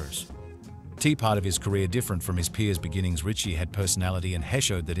the first part of his career different from his peers' beginnings. Ritchie had personality, and he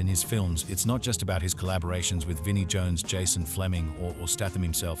showed that in his films. It's not just about his collaborations with Vinnie Jones, Jason Fleming, or Statham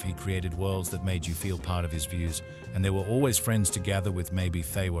himself. He created worlds that made you feel part of his views, and there were always friends to gather with. Maybe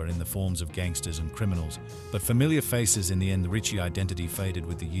they were in the forms of gangsters and criminals, but familiar faces. In the end, the Ritchie identity faded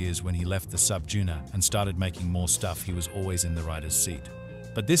with the years. When he left the subgenre and started making more stuff, he was always in the writer's seat.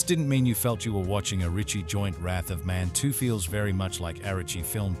 But this didn't mean you felt you were watching a Ritchie joint. Wrath of Man 2 feels very much like a Ritchie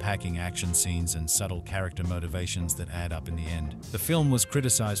film, packing action scenes and subtle character motivations that add up in the end. The film was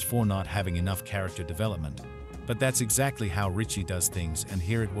criticized for not having enough character development, but that's exactly how Ritchie does things, and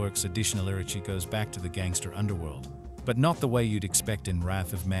here it works. Additionally, Ritchie goes back to the gangster underworld, but not the way you'd expect. In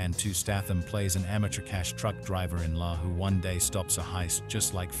Wrath of Man 2, Statham plays an amateur cash truck driver-in-law who one day stops a heist,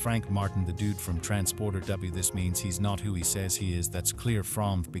 just like Frank Martin, the dude from Transporter W. This means he's not who he says he is. That's clear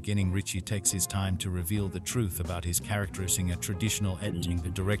from the beginning. Ritchie takes his time to reveal the truth about his character. Using a traditional editing,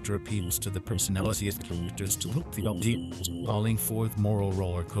 the director appeals to the personality of characters to look the deep, calling forth moral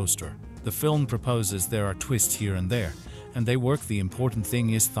roller coaster. The film proposes there are twists here and there, and they work. The important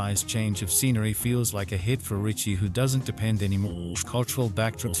thing is this change of scenery feels like a hit for Ritchie, who doesn't depend anymore on cultural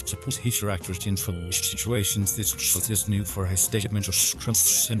backdrops to put his characters in situations. This is new for his statement of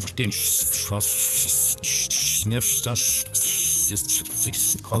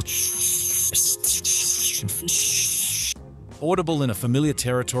audible in a familiar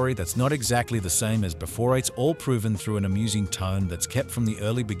territory that's not exactly the same as before. It's all proven through an amusing tone that's kept from the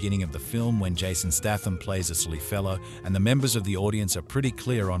early beginning of the film, when Jason Statham plays a silly fellow and the members of the audience are pretty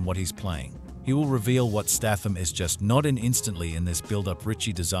clear on what he's playing. He will reveal what Statham is, just not in instantly. In this build-up,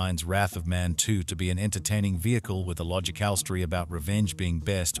 Ritchie designs Wrath of Man 2 to be an entertaining vehicle with a logical story about revenge being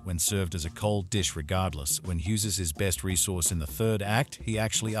best when served as a cold dish. Regardless, when he uses his best resource in the third act, he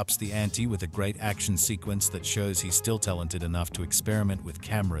actually ups the ante with a great action sequence that shows he's still talented enough to experiment with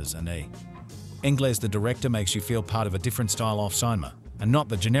cameras. And Ingles, the director, makes you feel part of a different style of cinema, and not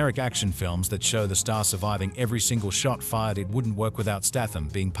the generic action films that show the star surviving every single shot fired. It wouldn't work without Statham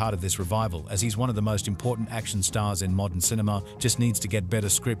being part of this revival, as he's one of the most important action stars in modern cinema. Just needs to get better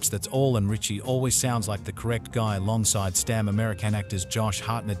scripts, that's all. And Ritchie always sounds like the correct guy alongside Stam. American actors Josh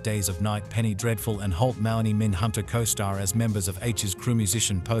Hartnett, Days of Night, Penny Dreadful, and Holt McCallany. Min Hunter co-star as members of H's crew.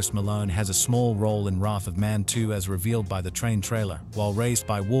 Musician Post Malone has a small role in Wrath of Man 2 as revealed by the train trailer, while Raised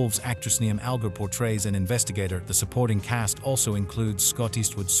by Wolves actress Niamh Algar portrays an investigator. The supporting cast also includes Scott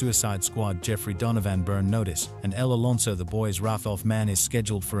Eastwood, Suicide Squad, Jeffrey Donovan, Burn Notice, and El Alonso. The Boys. Wrath of Man is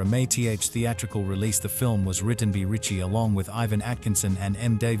scheduled for a May theatrical release. The film was written by Ritchie along with Ivan Atkinson and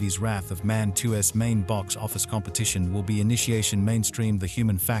M. Davies. Wrath of Man 2's main box office competition will be Initiation, Mainstream, The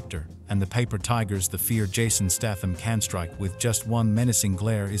Human Factor, and The Paper Tigers. The fear Jason Statham can strike with just one menacing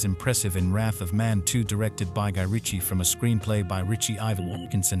glare is impressive in Wrath of Man 2, directed by Guy Ritchie from a screenplay by Ritchie, Ivan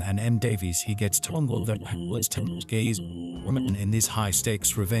Atkinson, and M. Davies. He gets tangled that was gaze woman in this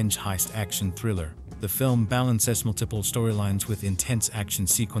high-stakes revenge heist action thriller. The film balances multiple storylines with intense action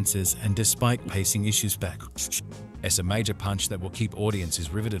sequences, and despite pacing issues back As a major punch that will keep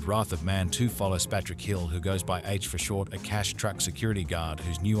audiences riveted, Wrath of Man 2 follows Patrick Hill, who goes by H for short, a cash truck security guard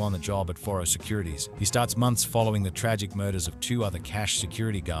who's new on the job at Foro Securities. He starts months following the tragic murders of 2 other cash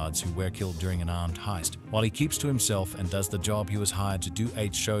security guards who were killed during an armed heist. While he keeps to himself and does the job he was hired to do,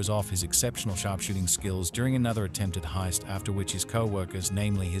 H shows off his exceptional sharpshooting skills during another attempted heist, after which his co-workers,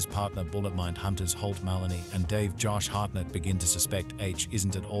 namely his partner bullet mind hunters Holt McCallany and Dave Josh Hartnett, begin to suspect H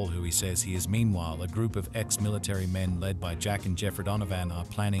isn't at all who he says he is. Meanwhile, a group of ex-military men led by Jack and Jeffrey Donovan are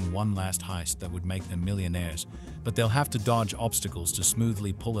planning one last heist that would make them millionaires, but they'll have to dodge obstacles to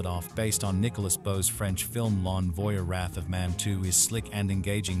smoothly pull it off. Based on Nicolas Beau's French film L'Envoyeur, Wrath of Man 2 is slick and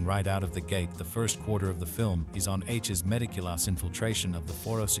engaging right out of the gate. The first quarter of the film is on H's meticulous infiltration of the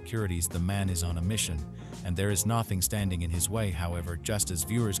Foro Securities. The man is on a mission, and there is nothing standing in his way. However, just as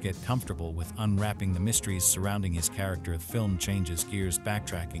viewers get comfortable with unwrapping the mysteries surrounding his character, the film changes gears,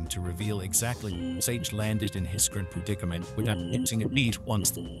 backtracking to reveal exactly how H landed in his current predicament without hinting at it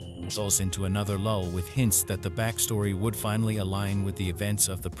once falls into another lull with hints that the backstory would finally align with the events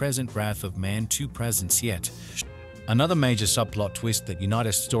of the present. Wrath of Man 2 presents yet another major subplot twist that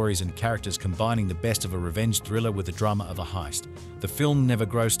unites stories and characters, combining the best of a revenge thriller with the drama of a heist. The film never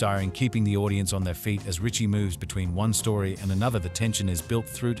grows tiring, keeping the audience on their feet as Richie moves between one story and another. The tension is built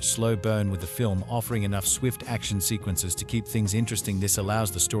through to slow burn, with the film offering enough swift action sequences to keep things interesting. This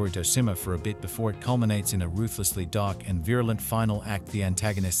allows the story to simmer for a bit before it culminates in a ruthlessly dark and virulent final act. The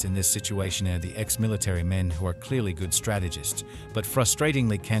antagonists in this situation are the ex-military men, who are clearly good strategists, but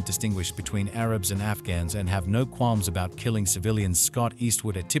frustratingly can't distinguish between Arabs and Afghans and have no qualms about killing civilians. Scott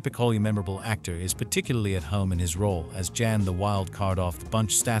Eastwood, a typically memorable actor, is particularly at home in his role as Jan, the wild card off the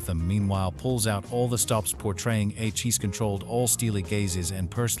bunch. Statham, meanwhile, pulls out all the stops, portraying H. He's controlled, all steely gazes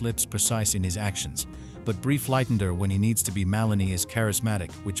and pursed lips, precise in his actions, but brief lightender when he needs to be. McCallany is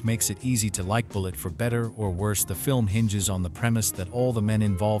charismatic, which makes it easy to like Bullet. For better or worse, the film hinges on the premise that all the men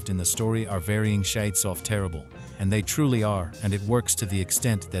involved in the story are varying shades of terrible, and they truly are, and it works to the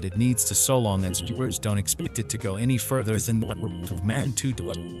extent that it needs to, so long as viewers don't expect it to go any further than what Wrath of Man 2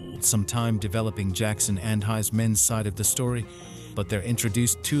 did. Some time developing Jackson and High's men's side of the story, but they're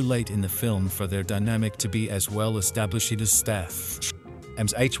introduced too late in the film for their dynamic to be as well established as Statham.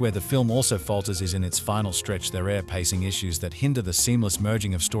 H. Where the film also falters is in its final stretch. There are pacing issues that hinder the seamless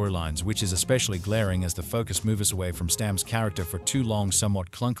merging of storylines, which is especially glaring as the focus moves away from Stam's character for too long, somewhat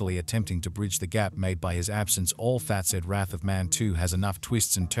clunkily attempting to bridge the gap made by his absence. All that said, Wrath of Man 2 has enough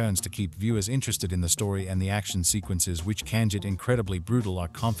twists and turns to keep viewers interested in the story, and the action sequences, which can get incredibly brutal, are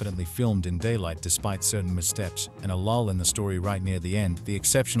confidently filmed in daylight despite certain missteps, and a lull in the story right near the end. The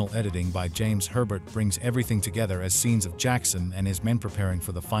exceptional editing by James Herbert brings everything together, as scenes of Jackson and his men preparing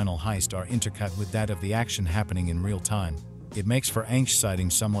for the final heist are intercut with that of the action happening in real time. It makes for an exciting,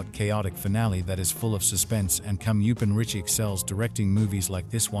 somewhat chaotic finale that is full of suspense and come-upon. Richie excels directing movies like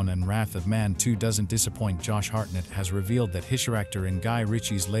this one, and Wrath of Man 2 doesn't disappoint. Josh Hartnett has revealed that his actor in Guy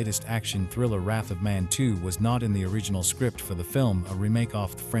Ritchie's latest action thriller Wrath of Man 2 was not in the original script for the film, a remake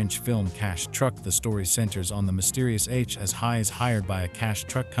off the French film Cash Truck. The story centers on the mysterious H, as High is hired by a cash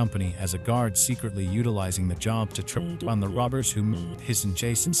truck company as a guard, secretly utilizing the job to trip on the robbers who made his and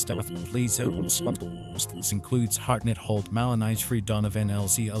Jason Statham. This includes Hartnett, Holt McCallany, Free Donovan,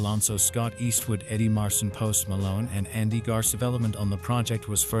 LZ Alonso, Scott Eastwood, Eddie Marsan, Post Malone, and Andy Garcia. Development on the project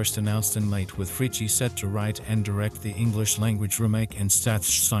was first announced in late, with Ritchie set to write and direct the English-language remake and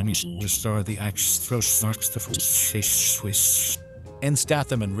Statham to star the action.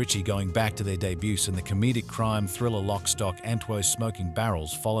 Statham and Ritchie going back to their debuts in the comedic crime thriller Lock, Stock and Two Smoking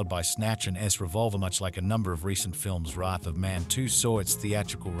Barrels, followed by Snatch and S Revolver. Much like a number of recent films, Wrath of Man 2 saw its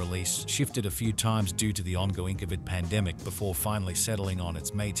theatrical release shifted a few times due to the ongoing COVID pandemic, before finally settling on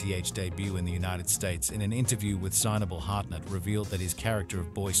its May debut in the United States. In an interview with Signable, Hartnett revealed that his character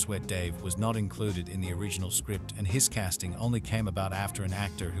of Boy Sweat Dave was not included in the original script, and his casting only came about after an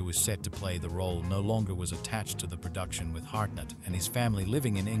actor who was set to play the role no longer was attached to the production. With Hartnett and his family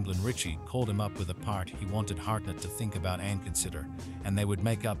living in England, Ritchie called him up with a part he wanted Hartnett to think about and consider, and they would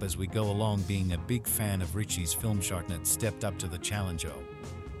make up as we go along. Being a big fan of Ritchie's film, Hartnett stepped up to the challenge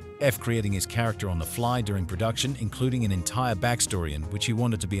creating his character on the fly during production, including an entire backstory in which he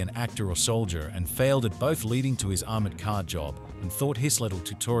wanted to be an actor or soldier and failed at both, leading to his armored car job, and thought his little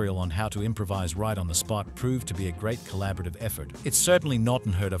tutorial on how to improvise right on the spot proved to be a great collaborative effort. It's certainly not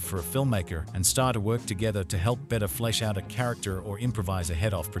unheard of for a filmmaker and star to work together to help better flesh out a character or improvise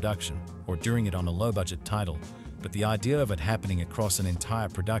ahead of production, or during it on a low-budget title. But the idea of it happening across an entire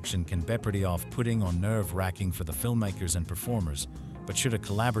production can be pretty off-putting or nerve-wracking for the filmmakers and performers. But should a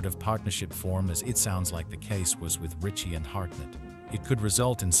collaborative partnership form, as it sounds like the case was with Ritchie and Hartnett, it could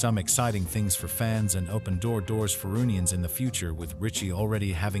result in some exciting things for fans and open doors for reunions in the future, with Ritchie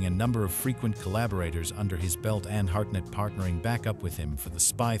already having a number of frequent collaborators under his belt and Hartnett partnering back up with him for the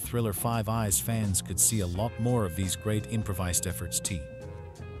spy thriller Five Eyes. Fans could see a lot more of these great improvised efforts.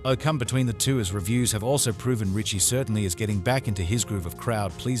 Come between the two, as reviews have also proven Ritchie certainly is getting back into his groove of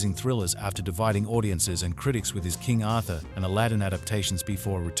crowd-pleasing thrillers after dividing audiences and critics with his King Arthur and Aladdin adaptations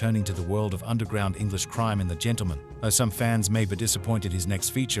before returning to the world of underground English crime in The Gentleman. Though some fans may be disappointed his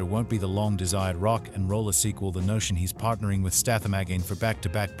next feature won't be the long-desired rock and roller sequel, the notion he's partnering with Statham again for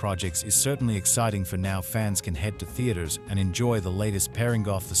back-to-back projects is certainly exciting for now. Fans can head to theaters and enjoy the latest pairing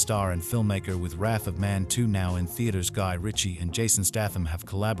off the star and filmmaker with Wrath of Man 2 now in theaters. Guy Ritchie and Jason Statham have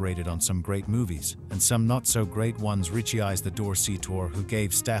collaborated on some great movies, and some not-so-great ones. Ritchie eyes the director who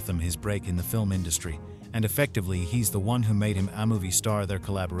gave Statham his break in the film industry, and effectively he's the one who made him a movie star. Their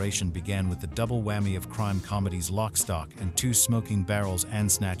collaboration began with the double whammy of crime comedies Lock, Stock and Two Smoking Barrels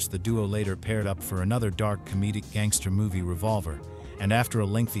and Snatch. The duo later paired up for another dark comedic gangster movie, Revolver, and after a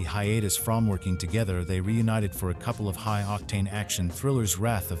lengthy hiatus from working together, they reunited for a couple of high-octane action thrillers,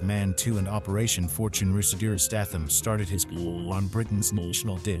 Wrath of Man 2 and Operation Fortune Rouge. Statham started his career on Britain's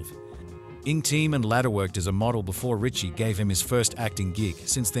national div-ing team and later worked as a model before Ritchie gave him his first acting gig.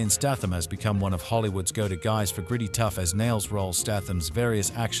 Since then, Statham has become one of Hollywood's go-to guys for gritty tough as nails roles. Statham's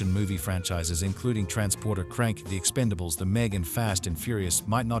various action movie franchises, including Transporter, Crank, The Expendables, The Meg and Fast and Furious,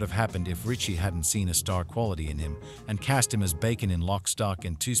 might not have happened if Ritchie hadn't seen a star quality in him and cast him as Bacon in Lock, Stock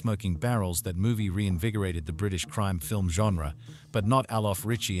and Two Smoking Barrels. That movie reinvigorated the British crime film genre, but not all of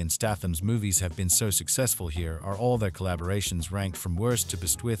Ritchie and Statham's movies have been so successful. Here are all their collaborations ranked from worst to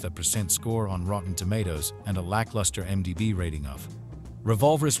best, with a % score on Rotten Tomatoes and a lackluster IMDb rating of.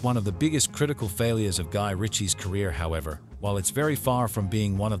 Revolver is one of the biggest critical failures of Guy Ritchie's career. However, while it's very far from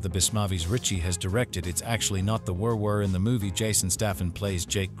being one of the best movies Ritchie has directed, it's actually not. The were in the movie, Jason Statham plays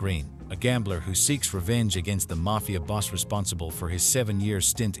Jake Green, a gambler who seeks revenge against the mafia boss responsible for his 7-year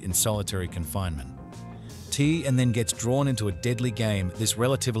stint in solitary confinement. And then gets drawn into a deadly game. This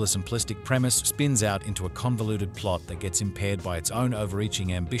relatively simplistic premise spins out into a convoluted plot that gets impaired by its own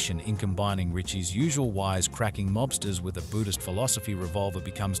overreaching ambition in combining Ritchie's usual wise-cracking mobsters with a Buddhist philosophy. Revolver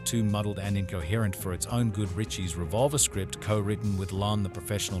becomes too muddled and incoherent for its own good. Ritchie's Revolver script, co-written with the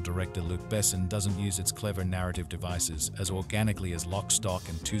professional director Luc Besson, doesn't use its clever narrative devices as organically as Lock, Stock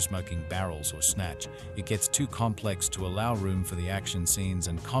and Two Smoking Barrels or Snatch. It gets too complex to allow room for the action scenes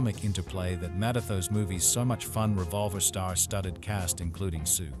and comic interplay that made those movies so much fun. Revolver star-studded cast including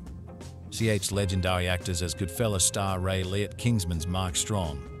legendary actors as Goodfellas star Ray Liotta, Kingsman's Mark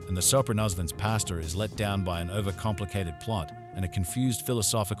Strong, and The Sopranos's pastor is let down by an overcomplicated plot and a confused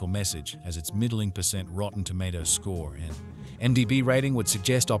philosophical message, as its middling % Rotten Tomatoes score and IMDb rating would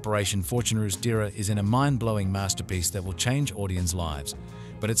suggest. Operation Fortune Rouge is in a mind-blowing masterpiece that will change audience lives,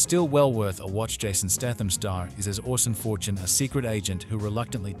 but it's still well worth a watch. Jason Statham's star is as Orson Fortune, a secret agent who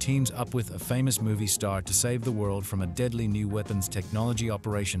reluctantly teams up with a famous movie star to save the world from a deadly new weapons technology.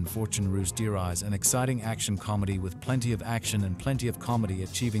 Operation Fortune Rouge is an exciting action comedy with plenty of action and plenty of comedy,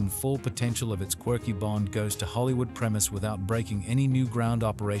 achieving full potential of its quirky Bond goes to Hollywood premise without breaking any new ground.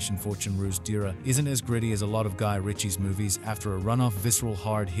 Operation Fortune Rouge isn't as gritty as a lot of Guy Ritchie's movies. After a run of visceral,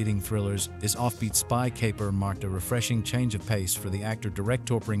 hard-hitting thrillers, this offbeat spy caper marked a refreshing change of pace for the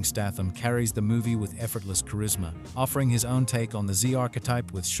actor-director. Statham carries the movie with effortless charisma, offering his own take on the Z archetype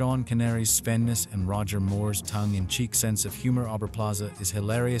with Sean Connery's Sven-ness and Roger Moore's tongue-in-cheek sense of humor. Aubrey Plaza is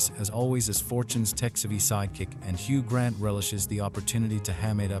hilarious as always as Fortune's tech-savvy sidekick, and Hugh Grant relishes the opportunity to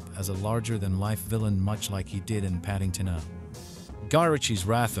ham it up as a larger-than-life villain, much like he did in Paddington. Guy Ritchie's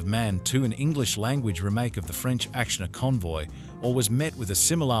Wrath of Man 2, an English-language remake of the French action Convoy, was met with a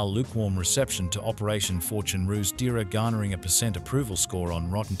similar lukewarm reception to Operation Fortune Rouge, garnering a % approval score on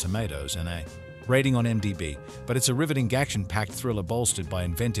Rotten Tomatoes and a rating on IMDb, but it's a riveting action-packed thriller bolstered by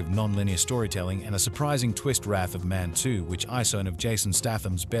inventive non-linear storytelling and a surprising twist. Wrath of Man 2, which is one of Jason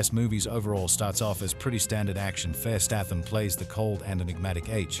Statham's best movies overall, starts off as pretty standard action fare. Statham plays the cold and enigmatic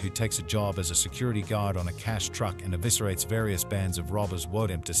H who takes a job as a security guard on a cash truck and eviscerates various bands of robbers who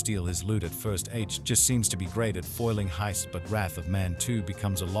attempt to steal his loot. At first, H just seems to be great at foiling heists, but Wrath of Man 2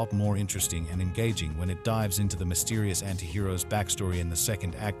 becomes a lot more interesting and engaging when it dives into the mysterious anti-hero's backstory. In the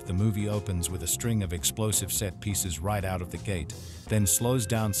second act, the movie opens with a string of explosive set pieces right out of the gate, then slows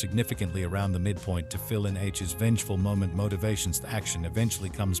down significantly around the midpoint to fill in H's vengeful moment motivations. The action eventually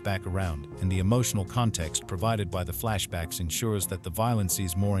comes back around, and the emotional context provided by the flashbacks ensures that the violence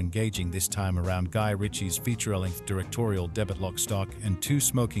is more engaging this time around. Guy Ritchie's feature-length directorial debut Lock, Stock, and Two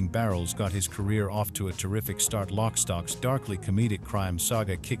Smoking Barrels got his career off to a terrific start. Lock, Stock's darkly comedic crime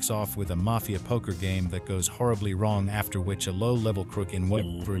saga kicks off with a mafia poker game that goes horribly wrong, after which a low-level crook in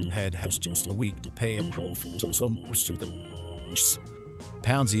Weatherhead has just a week to pay him.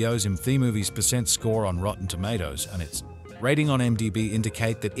 Pounds he owes him. The movie's percent score on Rotten Tomatoes and its rating on IMDb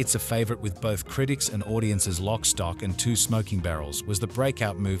indicate that it's a favorite with both critics and audiences. Lock, Stock, and Two Smoking Barrels was the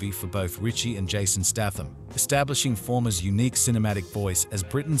breakout movie for both Ritchie and Jason Statham, establishing Former's unique cinematic voice as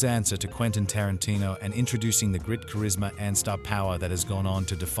Britain's answer to Quentin Tarantino and introducing the grit, charisma, and star power that has gone on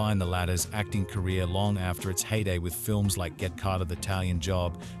to define the latter's acting career long after its heyday with films like Get Carter, The Italian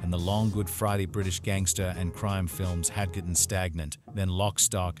Job, and the long Good Friday British gangster and crime films had gotten stagnant. Then Lock,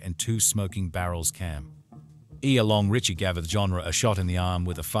 Stock, and Two Smoking Barrels came along. Ritchie gave the genre a shot in the arm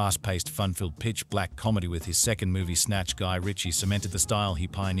with a fast-paced, fun-filled pitch-black comedy. With his second movie Snatch, Guy Ritchie cemented the style he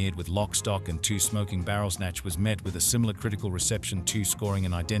pioneered with Lock, Stock, and Two Smoking Barrels. Snatch was met with a similar critical reception, too, scoring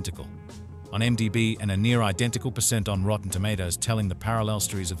an identical on IMDb and a near identical percent on Rotten Tomatoes, telling the parallel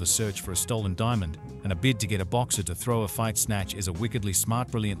stories of the search for a stolen diamond and a bid to get a boxer to throw a fight. Snatch is a wickedly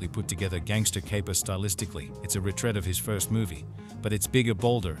smart, brilliantly put-together gangster caper. Stylistically, it's a retread of his first movie, but it's bigger,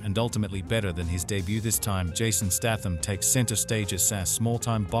 bolder, and ultimately better than his debut. This time, Jason Statham takes center stage as a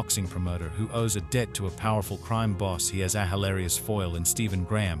small-time boxing promoter who owes a debt to a powerful crime boss. He has a hilarious foil in Stephen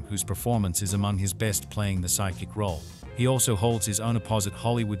Graham, whose performance is among his best, playing the sidekick role. He also holds his own opposite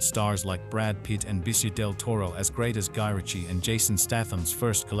Hollywood stars like Brad Pitt and Benicio del Toro. As great as Guy Ritchie and Jason Statham's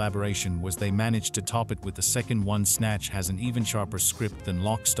first collaboration was, they managed to top it with the second one. Snatch has an even sharper script than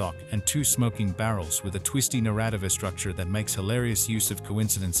Lock, Stock, and Two Smoking Barrels, with a twisty narrative structure that makes hilarious use of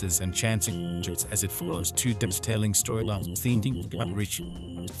coincidences and chancing as it follows two detailing storylines themed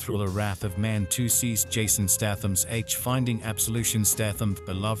Ritchie thriller Wrath of Man 2 sees Jason Statham's finding absolution. Statham,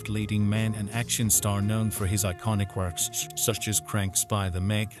 beloved leading man and action star known for his iconic works such as Crank, Spy, The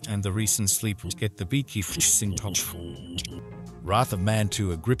Meg, and the recent Sleepers Get the Beekeeper. Wrath of Man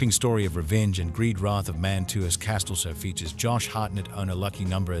 2, a gripping story of revenge and greed. Wrath of Man 2 as cast also features Josh Hartnett, owner Lucky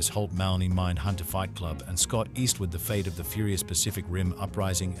Number as Holt McCallany, Mindhunter Fight Club, and Scott Eastwood, The Fate of the Furious Pacific Rim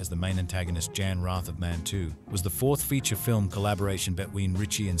Uprising, as the main antagonist. Jan. Wrath of Man 2 was the fourth feature film collaboration between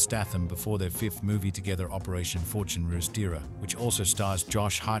Ritchie and Statham before their fifth movie together, Operation Fortune Rustira, which also stars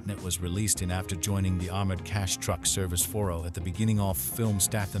Josh Hartnett, was released in after joining the armored cash truck service Foro. At the beginning of film,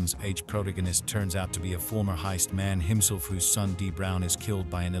 Statham's protagonist turns out to be a former heist man himself, whose son D. Brown is killed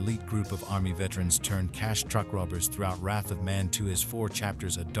by an elite group of army veterans turned cash truck robbers. Throughout Wrath of Man 2 has 4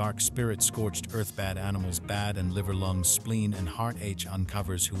 chapters: a dark spirit, scorched earth, bad animals, bad and liver, lungs, spleen, and heart.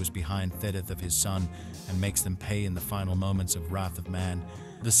 Uncovers who is behind the death of his son and makes them pay in the final moments of Wrath of Man.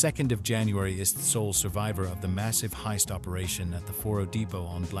 The 2nd of January is the sole survivor of the massive heist operation at the Foro Depot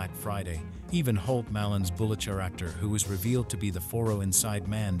on Black Friday. Even Holt McCallany's bullet character, who was revealed to be the Foro inside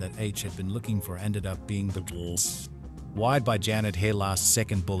man that H had been looking for, ended up being the wide by Janet Hare. Last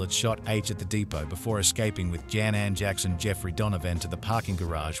second bullet shot H at the depot before escaping with Jan and Jackson Jeffrey Donovan to the parking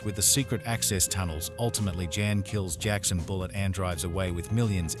garage with the secret access tunnels. Ultimately, Jan kills Jackson Bullet and drives away with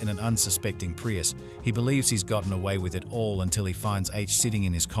millions in an unsuspecting Prius. He believes he's gotten away with it all until he finds H sitting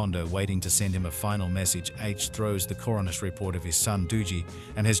in his condo waiting to send him a final message. H throws the coroner's report of his son Doogie,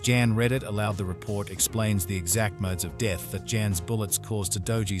 and has Jan read it aloud. The report explains the exact modes of death that Jan's bullets caused to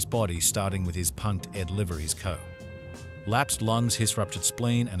Doogie's body, starting with his punked Ed Livery's lapsed lungs, his ruptured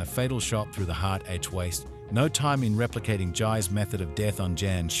spleen, and a fatal shot through the heart. H waste no time in replicating Jai's method of death on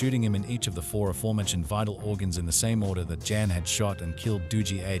Jan, shooting him in each of the 4 aforementioned vital organs in the same order that Jan had shot and killed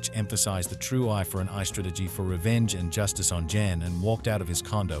Doogie. H emphasized the true eye for an eye strategy for revenge and justice on Jan and walked out of his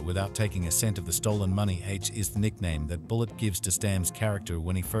condo without taking a cent of the stolen money. H is the nickname that Bullet gives to Stam's character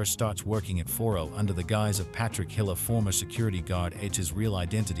when he first starts working at Foro under the guise of Patrick Hill, a former security guard. H's real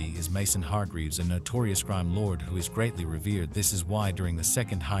identity is Mason Hargreaves, a notorious crime lord who is greatly revered. This is why during the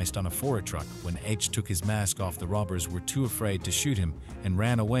second heist on a Foro truck, when H took his mask off, the robbers were too afraid to shoot him and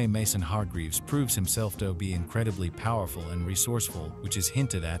ran away. Mason Hargreaves proves himself to be incredibly powerful and resourceful, which is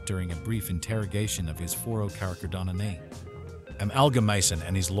hinted at during a brief interrogation of his Foro character Donnie. Alga Mason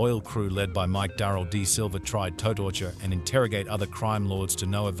and his loyal crew, led by Mike Darrell D. Silva, tried to torture and interrogate other crime lords to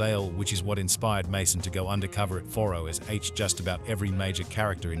no avail, which is what inspired Mason to go undercover at Foro. As H, just about every major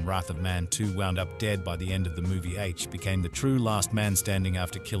character in Wrath of Man 2 wound up dead by the end of the movie. H became the true last man standing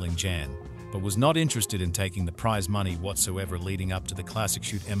after killing Jan. but was not interested in taking the prize money whatsoever, leading up to the classic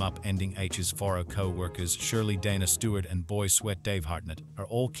shoot 'em up ending. H's four co-workers, Shirley Dana Stewart and Boy Sweat Dave Hartnett, are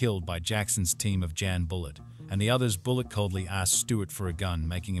all killed by Jackson's team of Jan Bullet, and the others Bullet coldly asks Stewart for a gun,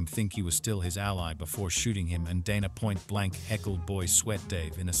 making him think he was still his ally before shooting him, and Dana point-blank heckled Boy Sweat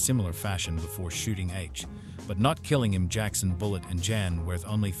Dave in a similar fashion before shooting H, but not killing him. Jackson, Bullet, and Jan were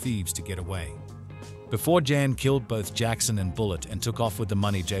only thieves to get away. Before Jan killed both Jackson and Bullet and took off with the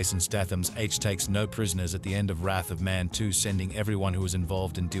money, Jason Statham's H takes no prisoners at the end of Wrath of Man 2, sending everyone who was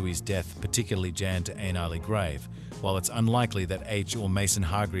involved in Dewey's death, particularly Jan, to an early grave. While it's unlikely that H or Mason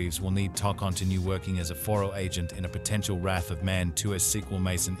Hargreaves will need to continue working as a 4 agent in a potential Wrath of Man 2's sequel,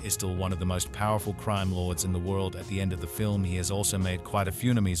 Mason is still one of the most powerful crime lords in the world. At the end of the film, he has also made quite a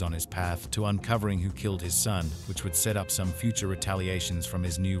few enemies on his path to uncovering who killed his son, which would set up some future retaliations from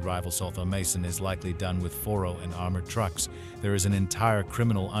his new rivals. Although Mason is likely done with 4 and armored trucks, there is an entire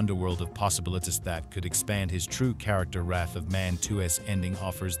criminal underworld of possibilities that could expand his true character. Wrath of Man 2's ending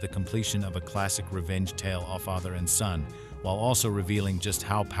offers the completion of a classic revenge tale of father and son, while also revealing just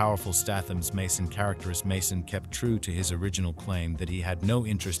how powerful Statham's Mason character is. Mason kept true to his original claim that he had no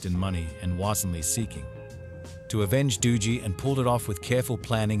interest in money and wasn't seeking to avenge Doogie, and pulled it off with careful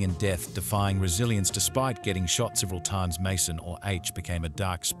planning and death-defying resilience. Despite getting shot several times, Mason, or H, became a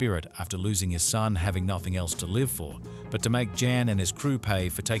dark spirit after losing his son, having nothing else to live for but to make Jan and his crew pay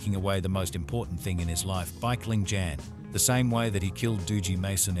for taking away the most important thing in his life by killing Jan. The same way that he killed Doogie,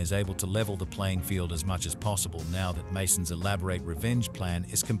 Mason is able to level the playing field as much as possible. Now that Mason's elaborate revenge plan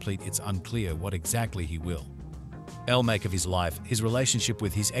is complete, it's unclear what exactly he will make of his life. His relationship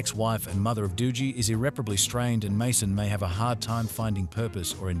with his ex-wife and mother of Doogie is irreparably strained, and Mason may have a hard time finding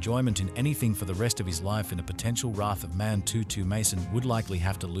purpose or enjoyment in anything for the rest of his life. In a potential Wrath of Man 2, Mason would likely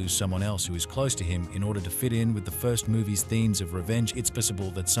have to lose someone else who is close to him in order to fit in with the first movie's themes of revenge. It's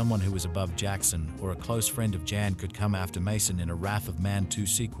possible that someone who is above Jackson or a close friend of Jan could come after Mason in a Wrath of Man 2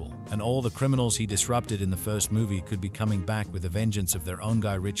 sequel, and all the criminals he disrupted in the first movie could be coming back with a vengeance of their own.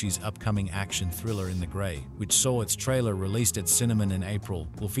 Guy Ritchie's upcoming action thriller In the Grey, which saw its trailer released at cinema in April,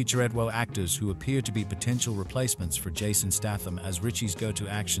 will feature Edwell actors who appear to be potential replacements for Jason Statham as Ritchie's go-to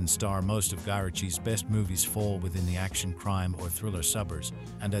action star. Most of Guy Ritchie's best movies fall within the action, crime, or thriller suburbs,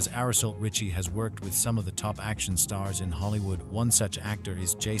 and as a result, Ritchie has worked with some of the top action stars in Hollywood. One such actor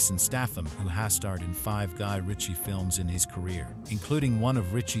is Jason Statham, who has starred in 5 Guy Ritchie films in his career, including one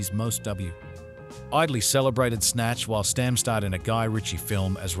of Ritchie's most widely celebrated Snatch, while Statham starred in a Guy Ritchie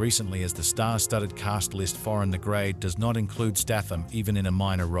film as recently as the star-studded cast list for In the Grey does not include Statham even in a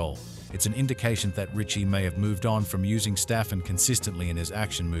minor role. It's an indication that Ritchie may have moved on from using Statham consistently in his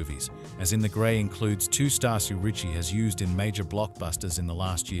action movies, as In the Grey includes 2 stars who Ritchie has used in major blockbusters in the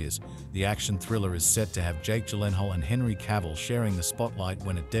last years. The action thriller is set to have Jake Gyllenhaal and Henry Cavill sharing the spotlight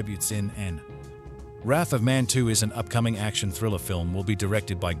when it debuts in Wrath of Man 2 is an upcoming action thriller film, will be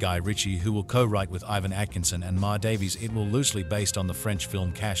directed by Guy Ritchie, who will co-write with Ivan Atkinson and Ma Davies. It will loosely based on the French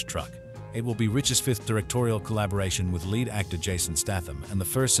film Cash Truck. It will be Ritchie's 5th directorial collaboration with lead actor Jason Statham, and the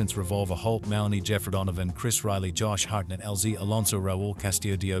first since Revolver. Holt McCallany, Jeffrey Donovan, Chris Riley, Josh Hartnett, LZ Alonso, Raul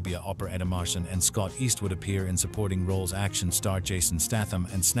Castillo, Diobia, Opera Edamarson, and Scott Eastwood appear in supporting roles. Action star Jason Statham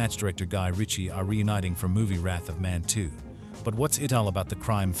and Snatch director Guy Ritchie are reuniting for movie Wrath of Man 2. But what's it all about? The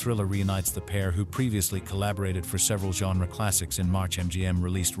crime thriller reunites the pair who previously collaborated for several genre classics. In March, MGM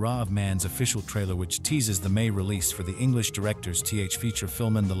released Wrath of Man's official trailer, which teases the May release for the English director's feature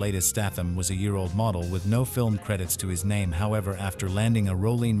film. And the latest Statham was a year-old model with no film credits to his name. However, after landing a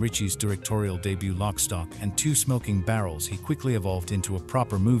role in Ritchie's directorial debut Lock, Stock, and Two Smoking Barrels, he quickly evolved into a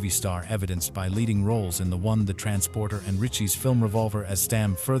proper movie star, evidenced by leading roles in The Transporter and Ritchie's film Revolver. As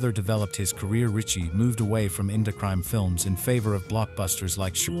Statham further developed his career, Ritchie moved away from indie crime films in favor of blockbusters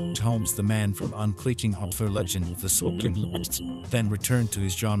like Sherlock Holmes, The Man from Uncleaching Arthur, Legend of the Silken, then returned to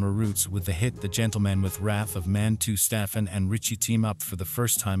his genre roots with the hit The Gentleman. With Wrath of Man 2, Statham and Ritchie team up for the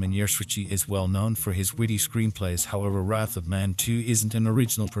first time in years. Ritchie is well known for his witty screenplays. However, Wrath of Man 2 isn't an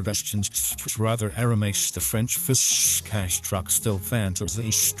original production, it's rather a remake. The French fish Cash Truck still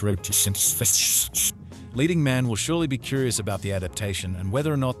fantasy straight to sense. Leading man will surely be curious about the adaptation and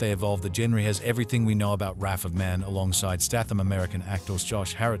whether or not they evolve the genre. Has everything we know about Wrath of Man alongside Statham. American actors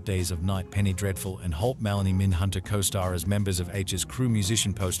Josh Hartnett, Days of Night, Penny Dreadful, and Holt McCallany Min Hunter co-star as members of H's crew.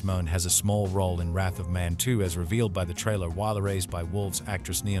 Musician Post Malone has a small role in Wrath of Man 2 as revealed by the trailer, while Raised by Wolves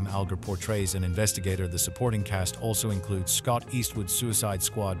actress Neam Alger portrays an investigator. The supporting cast also includes Scott Eastwood, Suicide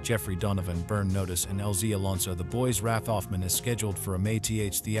Squad, Jeffrey Donovan, Burn Notice, and LZ Alonso. The Boys Wrath of Man is scheduled for a May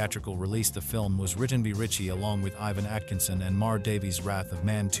theatrical release. The film was written by Ritchie along with Ivan Atkinson and Mar Davies' Wrath of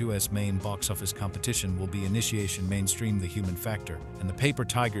Man 2's main box office competition will be Initiation Mainstream The Human Factor, and the paper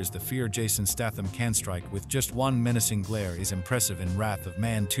tigers the fear Jason Statham can strike with just one menacing glare is impressive in Wrath of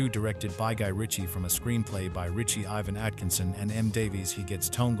Man 2, directed by Guy Ritchie from a screenplay by Ritchie, Ivan Atkinson and M. Davies. He gets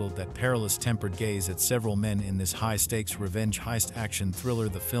tongled that perilous tempered gaze at several men in this high-stakes revenge heist action thriller.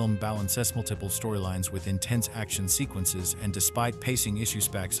 The film balances multiple storylines with intense action sequences, and despite pacing issues,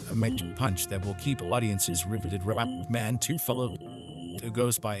 packs a major punch that will keep audiences riveted. Man 2 followed, who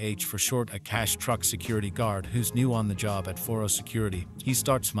goes by H for short, a cash truck security guard who's new on the job at Foro Security. He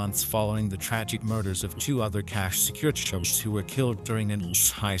starts months following the tragic murders of two other cash security shows who were killed during an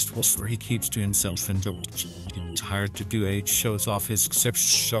heist where he keeps to himself and tired to do. H shows off his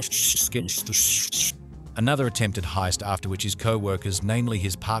another attempted heist, after which his co-workers, namely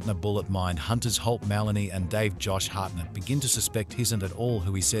his partner bullet mine hunters Holt McCallany and Dave Josh Hartnett, begin to suspect he isn't at all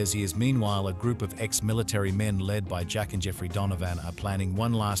who he says he is. Meanwhile, a group of ex-military men led by Jack and Jeffrey Donovan are planning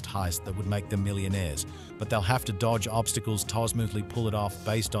one last heist that would make them millionaires, but they'll have to dodge obstacles to smoothly pull it off.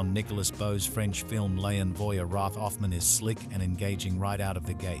 Based on Nicolas Beau's French film L'Envoyeur, Rath Hoffman is slick and engaging right out of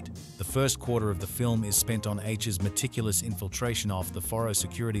the gate. The first quarter of the film is spent on H's meticulous infiltration of the Foro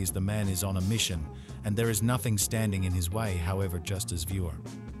Securities. The man is on a mission, and there is nothing standing in his way. However, just as viewer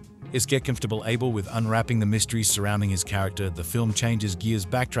is get comfortable able with unwrapping the mysteries surrounding his character, the film changes gears,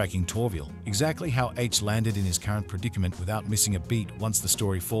 backtracking to reveal exactly how H landed in his current predicament without missing a beat. Once the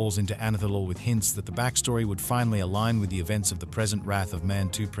story falls into anatholol with hints that the backstory would finally align with the events of the present, Wrath of Man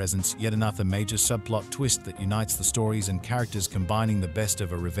 2 presents yet another major subplot twist that unites the stories and characters, combining the best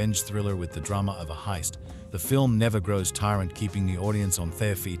of a revenge thriller with the drama of a heist. The film never grows tired, keeping the audience on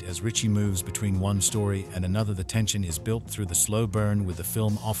their feet as Ritchie moves between one story and another. The tension is built through the slow burn, with the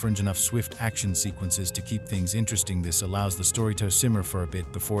film offering enough swift action sequences to keep things interesting. This allows the story to simmer for a bit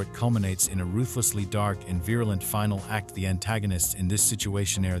before it culminates in a ruthlessly dark and virulent final act. The antagonists in this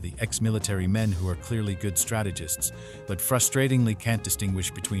situation are the ex-military men who are clearly good strategists, but frustratingly can't distinguish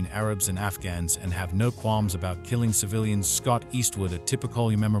between Arabs and Afghans and have no qualms about killing civilians. Scott Eastwood, a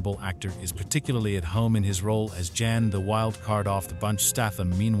typically memorable actor, is particularly at home in his role as Jan, the wild card off the bunch.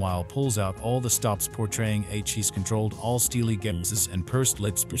 Statham, meanwhile, pulls out all the stops, portraying H. He's controlled all steely glances and pursed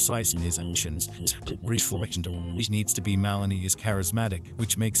lips, precise in his actions. Reflection needs to be. McCallany is charismatic,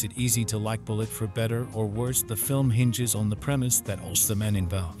 which makes it easy to like Bullet. For better or worse, the film hinges on the premise that all the men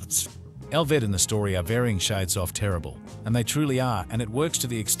involved Elvet and the story are varying shades of terrible, and they truly are, and it works to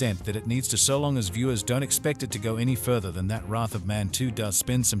the extent that it needs to, so long as viewers don't expect it to go any further than that. Wrath of Man 2 does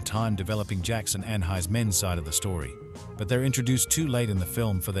spend some time developing Jackson and High's men's side of the story, but they're introduced too late in the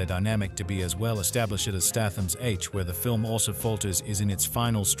film for their dynamic to be as well established as Statham's H. Where the film also falters is in its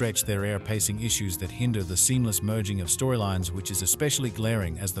final stretch. There are pacing issues that hinder the seamless merging of storylines, which is especially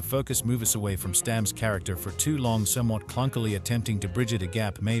glaring as the focus moves away from Stam's character for too long, somewhat clunkily attempting to bridge a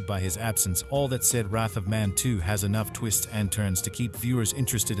gap made by his absence. All that said, Wrath of Man 2 has enough twists and turns to keep viewers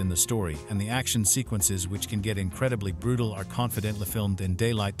interested in the story, and the action sequences, which can get incredibly brutal, are confidently filmed in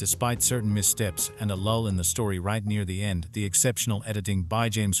daylight despite certain missteps and a lull in the story right near the end. The exceptional editing by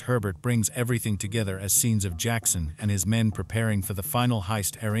James Herbert brings everything together as scenes of Jackson and his men preparing for the final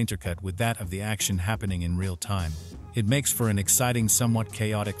heist are intercut with that of the action happening in real time. It makes for an exciting, somewhat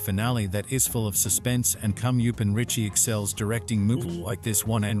chaotic finale that is full of suspense and and Ritchie excels directing movies like this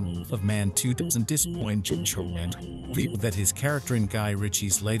one, and of Man 2 doesn't disappoint that his character in Guy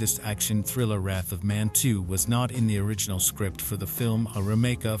Ritchie's latest action thriller Wrath of Man 2 was not in the original script for the film, a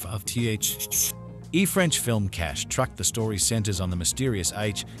remake of French film Cash Truck. The story centers on the mysterious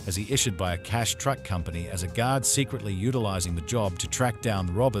H as he issued by a cash truck company as a guard, secretly utilizing the job to track down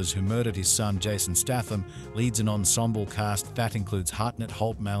the robbers who murdered his son Jason Statham. Leads an ensemble cast that includes Hartnett,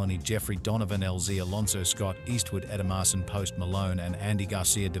 Holt McCallany, Jeffrey Donovan, LZ Alonso, Scott Eastwood, Emerson, Post Malone and Andy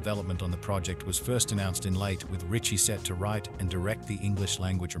Garcia. Development on the project was first announced in late, with Ritchie set to write and direct the English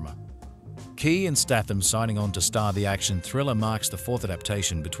language drama. Key and Statham signing on to star the action thriller marks the fourth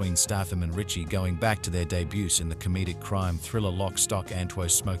adaptation between Statham and Ritchie, going back to their debuts in the comedic crime thriller Lock, Stock and Two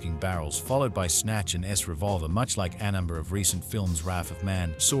Smoking Barrels, followed by Snatch and S Revolver. Much like a number of recent films, Wrath of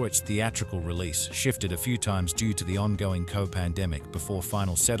Man saw its theatrical release shifted a few times due to the ongoing co-pandemic before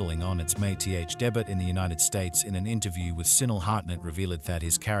final settling on its May debut in the United States. In an interview with Cine, Hartnett revealed that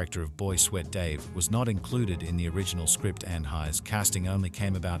his character of Boy Sweat Dave was not included in the original script, and High's casting only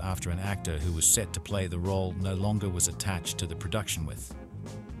came about after an actor who was set to play the role no longer was attached to the production. With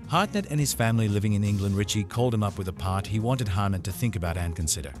Hartnett and his family living in England, Ritchie called him up with a part he wanted Hartnett to think about and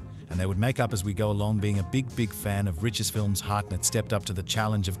consider. and they would make up as we go along. Being a big fan of Rich's films, Hartnett stepped up to the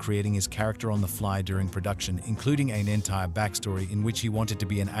challenge of creating his character on the fly during production, including an entire backstory in which he wanted to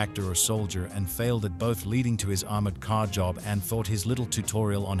be an actor or soldier and failed at both, leading to his armored car job, and thought his little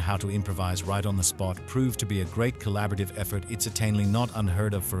tutorial on how to improvise right on the spot proved to be a great collaborative effort. It's certainly not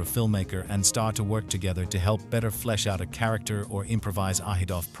unheard of for a filmmaker and star to work together to help better flesh out a character or improvise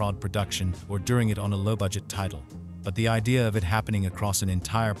ahead of prod production or during it on a low-budget title. But the idea of it happening across an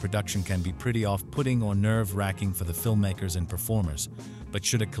entire production can be pretty off-putting or nerve-wracking for the filmmakers and performers. But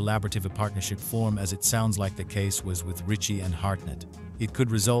should a collaborative partnership form, as it sounds like the case was with Ritchie and Hartnett, it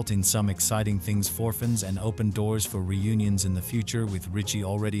could result in some exciting things for fans and open doors for reunions in the future, with Ritchie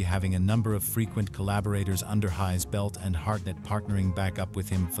already having a number of frequent collaborators under his belt and Hartnett partnering back up with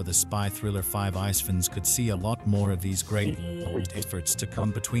him for the spy thriller Five Eyes. Fans could see a lot more of these great efforts to come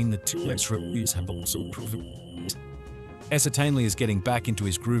between the two. Reviews have also proven Certainly is getting back into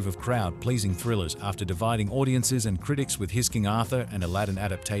his groove of crowd-pleasing thrillers after dividing audiences and critics with his King Arthur and Aladdin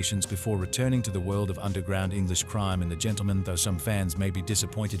adaptations before returning to the world of underground English crime in The Gentleman. Though some fans may be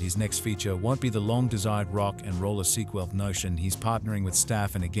disappointed his next feature won't be the long-desired rock and roller sequel notion, he's partnering with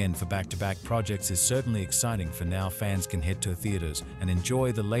Statham again for back-to-back projects is certainly exciting. For now, fans can head to theaters and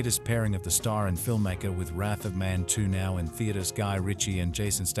enjoy the latest pairing of the star and filmmaker with Wrath of Man 2 now in theaters. Guy Ritchie and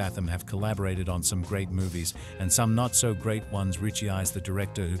Jason Statham have collaborated on some great movies and some not so great ones. Ritchie is the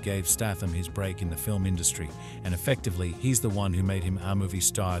director who gave Statham his break in the film industry, and effectively he's the one who made him a movie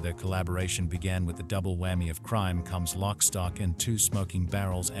star. Their collaboration began with the double whammy of Crime Comes Lock, Stock and Two Smoking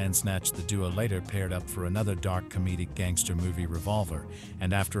Barrels and Snatch. The duo later paired up for another dark comedic gangster movie, Revolver,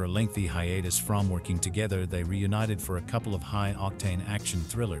 and after a lengthy hiatus from working together, they reunited for a couple of high-octane action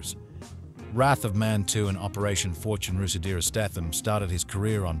thrillers. Wrath of Man 2 and Operation Fortune. Rousadira Statham started his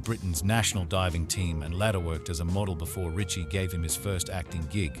career on Britain's national diving team and later worked as a model before Ritchie gave him his first acting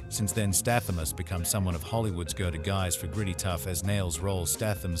gig. Since then, Statham has become someone of Hollywood's go-to guys for gritty tough as nails roles.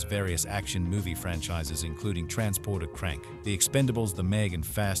 Statham's various action movie franchises, including Transporter, Crank, The Expendables, The Meg and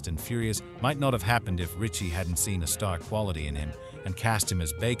Fast and Furious, might not have happened if Ritchie hadn't seen a star quality in him and cast him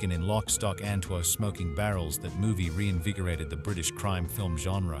as Bacon in Lock, Stock and Two Smoking Barrels. That movie reinvigorated the British crime film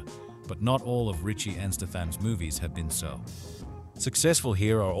genre. But not all of Ritchie and Statham's movies have been so successful.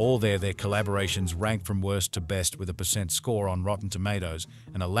 Here are all their collaborations ranked from worst to best with a % score on Rotten Tomatoes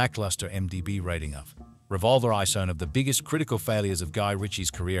and a lackluster IMDb rating of. Revolver is one of the biggest critical failures of Guy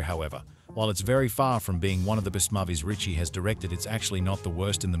Ritchie's career, however. While it's very far from being one of the best movies Ritchie has directed, it's actually not the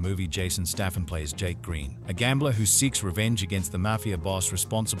worst. In the movie, Jason Statham plays Jake Green, a gambler who seeks revenge against the mafia boss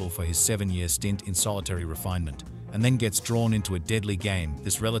responsible for his 7-year stint in solitary refinement, and then gets drawn into a deadly game.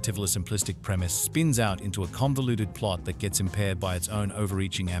 This relatively simplistic premise spins out into a convoluted plot that gets impaired by its own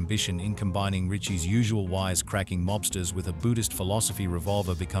overreaching ambition in combining Ritchie's usual wisecracking mobsters with a Buddhist philosophy.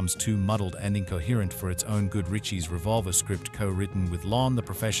 Revolver becomes too muddled and incoherent for its own good. Ritchie's Revolver script, co-written with Lon, the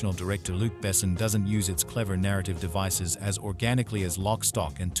professional director Luke Besson, doesn't use its clever narrative devices as organically as Lock,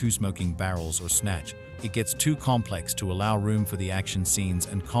 Stock and Two Smoking Barrels or Snatch. It gets too complex to allow room for the action scenes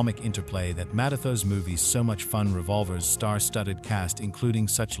and comic interplay that made those movies so much fun. Revolver's star-studded cast, including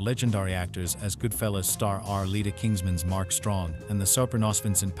such legendary actors as Goodfellas star R. Lita Kingsman's Mark Strong and The Sopranos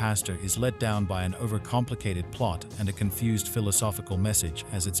Vincent Pastor, is let down by an overcomplicated plot and a confused philosophical message,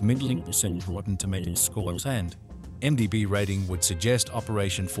 as its middling Rotten Tomatoes scores and IMDb rating would suggest.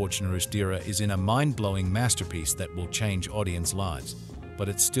 Operation Fortune Rousadira is in a mind-blowing masterpiece that will change audience lives, but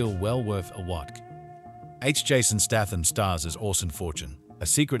it's still well worth a watch. Jason Statham stars as Orson Fortune, a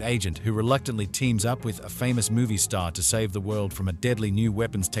secret agent who reluctantly teams up with a famous movie star to save the world from a deadly new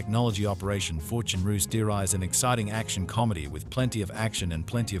weapons technology. Operation Fortune Rousadira is an exciting action comedy with plenty of action and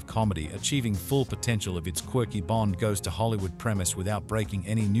plenty of comedy, achieving full potential of its quirky Bond goes to Hollywood premise without breaking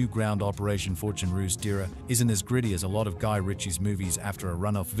any new ground. Operation Fortune Rousadira isn't as gritty as a lot of Guy Ritchie's movies. After a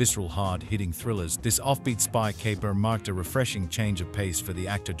run of visceral, hard-hitting thrillers, this offbeat spy caper marked a refreshing change of pace for the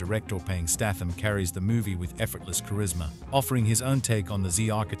actor-director. Paying Statham carries the movie with effortless charisma, offering his own take on the Z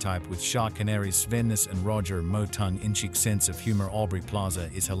archetype with Sean Connery's Sven-ness and Roger Moe tongue-in-cheek sense of humor. Aubrey Plaza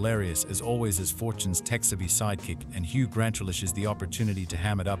is hilarious as always as Fortune's tech-savvy sidekick, and Hugh Grant relishes the opportunity to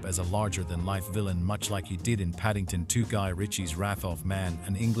ham it up as a larger-than-life villain, much like he did in Paddington 2. Guy Ritchie's Wrath of Man,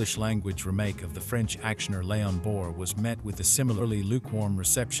 an English-language remake of the French actioner Léon Bore, was met with a similarly lukewarm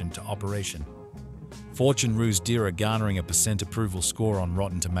reception to Operation Fortune Rousadira, garnering a % approval score on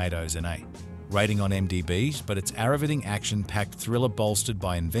Rotten Tomatoes and a rating on IMDb, but its riveting action-packed thriller bolstered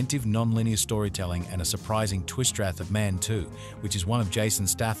by inventive non-linear storytelling and a surprising twist. Wrath of Man 2, which is one of Jason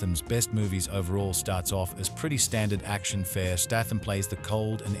Statham's best movies overall, starts off as pretty standard action fare. Statham plays the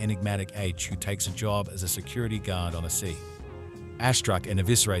cold and enigmatic H who takes a job as a security guard on a sea Ashstruck and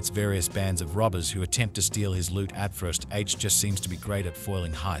eviscerates various bands of robbers who attempt to steal his loot. At first, H just seems to be great at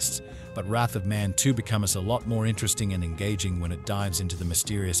foiling heists, but Wrath of Man 2 becomes a lot more interesting and engaging when it dives into the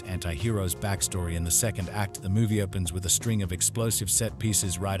mysterious anti-hero's backstory. In the second act, the movie opens with a string of explosive set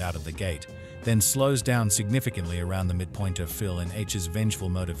pieces right out of the gate, then slows down significantly around the midpoint of Phil and H's vengeful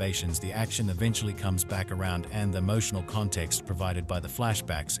motivations. The action eventually comes back around, and the emotional context provided by the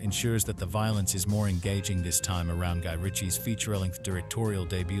flashbacks ensures that the violence is more engaging this time around. Guy Ritchie's feature-length directorial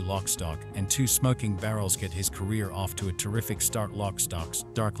debut Lock, Stock, and Two Smoking Barrels get his career off to a terrific start. Lock, Stock's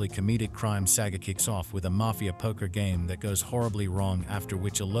darkly comedic crime saga kicks off with a mafia poker game that goes horribly wrong, after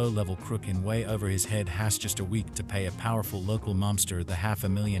which a low-level crook in way over his head has just a week to pay a powerful local mobster the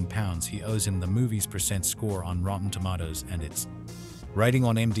 £500,000 he owes him. The movie's percent score on Rotten Tomatoes and its rating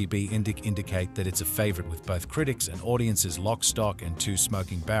on IMDb indicate that it's a favorite with both critics and audiences. Lock, Stock, and Two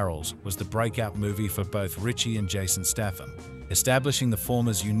Smoking Barrels was the breakout movie for both Ritchie and Jason Statham, establishing the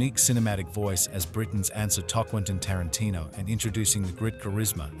former's unique cinematic voice as Britain's answer to Quentin Tarantino and introducing the grit,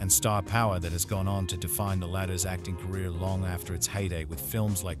 charisma, and star power that has gone on to define the latter's acting career long after its heyday with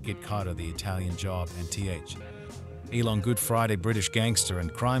films like Get Carter, The Italian Job, and Th. Elon Good Friday. British gangster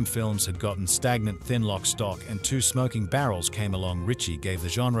and crime films had gotten stagnant. Thin Lock, Stock, and Two Smoking Barrels came along. Ritchie gave the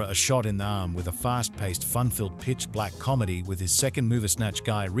genre a shot in the arm with a fast-paced, fun-filled, pitch-black comedy. With his second movie Snatch,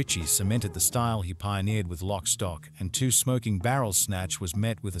 Guy Ritchie cemented the style he pioneered with Lock, Stock, and Two Smoking Barrels. Snatch was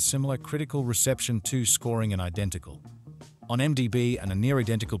met with a similar critical reception, too, scoring an identical on IMDb and a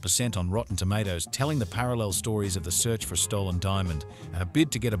near-identical percent on Rotten Tomatoes, telling the parallel stories of the search for stolen diamond and a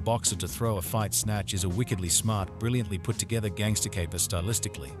bid to get a boxer to throw a fight. Snatch is a wickedly smart, brilliantly put-together gangster caper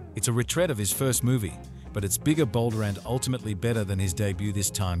stylistically. It's a retread of his first movie, but it's bigger, bolder, and ultimately better than his debut. This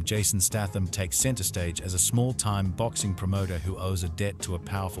time, Jason Statham takes center stage as a small-time boxing promoter who owes a debt to a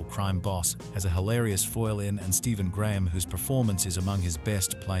powerful crime boss, has a hilarious foil-in, and Stephen Graham, whose performance is among his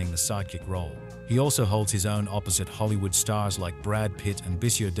best, playing the sidekick role. He also holds his own opposite Hollywood stars like Brad Pitt and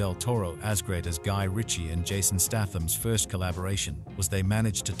Benicio del Toro. As great as Guy Ritchie and Jason Statham's first collaboration was, they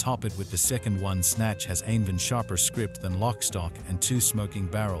managed to top it with the second one. Snatch has an even sharper script than Lock, Stock, and Two Smoking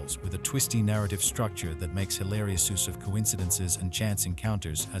Barrels, with a twisty narrative structure that makes hilarious use of coincidences and chance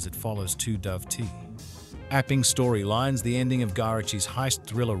encounters as it follows two dovetail acting storylines. The ending of Guy Ritchie's heist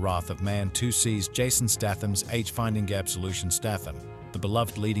thriller Wrath of Man 2 sees Jason Statham's finding absolution. Statham, the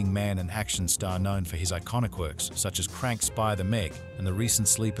beloved leading man and action star known for his iconic works such as Crank, Spy, The Meg, and the recent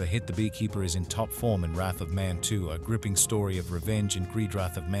sleeper hit The Beekeeper, is in top form in Wrath of Man 2, a gripping story of revenge and greed.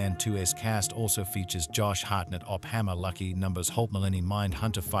 Wrath of Man 2's cast also features Josh Hartnett, Oppenheimer, Lucky Numbers, Holt McCallany,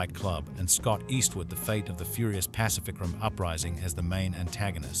 Mindhunter, Fight Club, and Scott Eastwood, The Fate of the Furious, Pacific Rim Uprising, as the main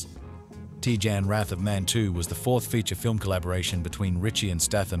antagonist. T-Jan. Wrath of Man 2 was the fourth feature film collaboration between Ritchie and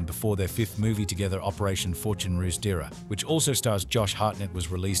Statham before their fifth movie together, Operation Fortune Ruse Dira, which also stars Josh Hartnett, was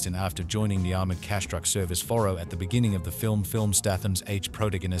released in after joining the armored cash truck service Foro. At the beginning of the film, Statham's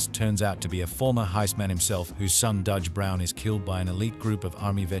protagonist turns out to be a former heistman himself, whose son Dudge Brown is killed by an elite group of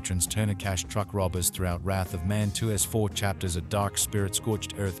army veterans turned cash truck robbers. Throughout Wrath of Man 2's 4 chapters, a dark spirit,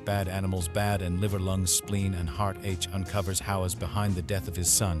 scorched earth, bad animals, bad and liver, lungs, spleen, and heart. Uncovers how is behind the death of his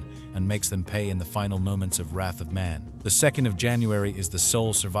son and makes them pay in the final moments of Wrath of Man. The 2nd of January is the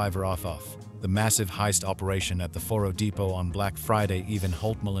sole survivor of the massive heist operation at the Foro Depot on Black Friday. Even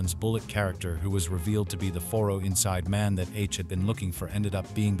Holt McCallany's Bullet character, who was revealed to be the Foro inside man that H had been looking for, ended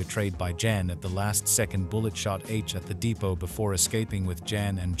up being betrayed by Jan at the last second. Bullet shot H at the depot before escaping with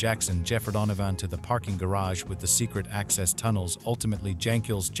Jan and Jackson. Jeffrey Donovan to the parking garage with the secret access tunnels. Ultimately, Jan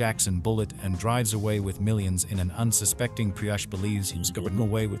kills Jackson. Bullet and drives away with millions in an unsuspecting Priush believes he's going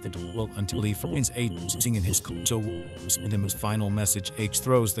away with it until he finds H singing his and in his final message. H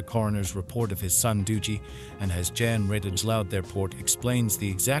throws the coroner's report of his son Doogie and has Jan read aloud. Their report explains the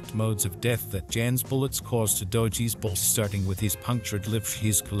exact modes of death that Jan's bullets caused to Doogie's pulse, starting with his punctured lip,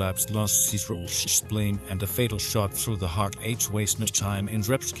 his collapsed lungs, his spleen, and a fatal shot through the heart. H wastes no time in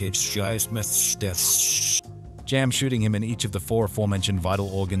replicates Jai's Meth's death, Jam shooting him in each of the 4 aforementioned vital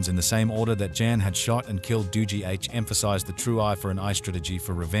organs in the same order that Jan had shot and killed Doogie. H emphasized the true eye for an eye strategy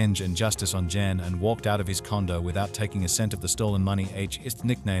for revenge and justice on Jan and walked out of his condo without taking a cent of the stolen money. H is the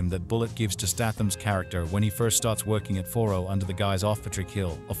nickname that Bullet gives to Statham's character when he first starts working at Foro under the guise of Patrick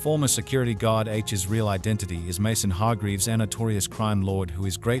Hill, a former security guard. H's real identity is Mason Hargreaves, a notorious crime lord who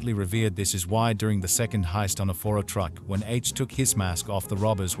is greatly revered. This is why during the second heist on a Foro truck, when H took his mask off, the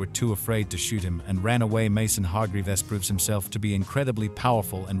robbers were too afraid to shoot him and ran away. Mason Hargreaves Hargreaves proves himself to be incredibly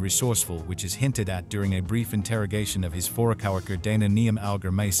powerful and resourceful, which is hinted at during a brief interrogation of his coworker Dana Neum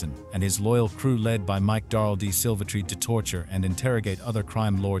Alger Mason and his loyal crew led by Mike Darrell D. Silvertree to torture and interrogate other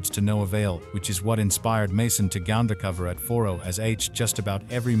crime lords to no avail, which is what inspired Mason to go undercover at Foro as H. Just about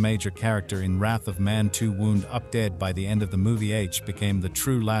every major character in Wrath of Man 2 wound up dead by the end of the movie. H became the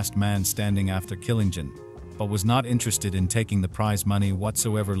true last man standing after Killingen, but was not interested in taking the prize money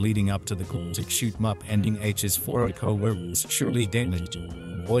whatsoever, leading up to the classic shoot-'em-up ending. H's four co-workers, Shirley Dana,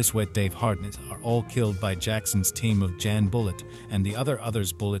 Boyce Wet, Dave Hartnett, are all killed by Jackson's team of Jan Bullitt, and the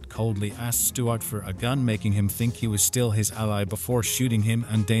others. Bullitt coldly asked Stewart for a gun, making him think he was still his ally before shooting him,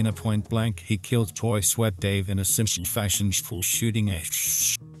 and Dana point blank. He killed Troy Sweat Dave in a Simpson fashion for shooting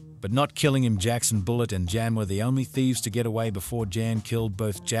H, but not killing him. Jackson, Bullitt, and Jan were the only thieves to get away before Jan killed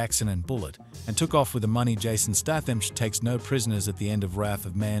both Jackson and Bullitt and took off with the money. Jason Statham takes no prisoners at the end of Wrath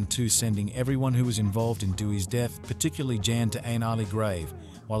of Man 2, sending everyone who was involved in Dewey's death, particularly Jan, to an early grave.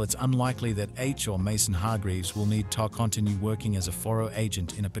 While it's unlikely that H or Mason Hargreaves will need to continue working as a Foro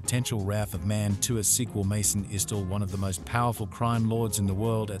agent in a potential Wrath of Man 2 sequel, Mason is still one of the most powerful crime lords in the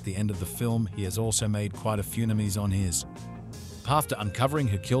world. At the end of the film, he has also made quite a few enemies on his path to uncovering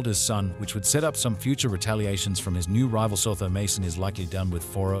who killed his son, which would set up some future retaliations from his new rivals. Although Mason is likely done with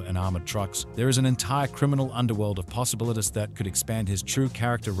Foro and armored trucks, there is an entire criminal underworld of possibilities that could expand his true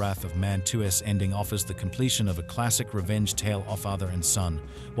character. Wrath of Man 2's ending offers the completion of a classic revenge tale of father and son,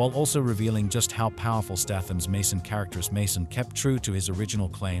 while also revealing just how powerful Statham's Mason character is. Mason kept true to his original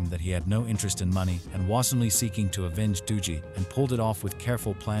claim that he had no interest in money and was only seeking to avenge Doogie, and pulled it off with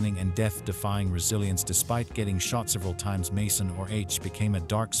careful planning and death-defying resilience. Despite getting shot several times, Mason or H became a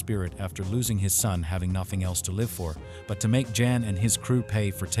dark spirit after losing his son, having nothing else to live for but to make Jan and his crew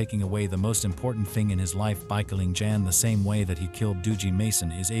pay for taking away the most important thing in his life by killing Jan the same way that he killed Doogie.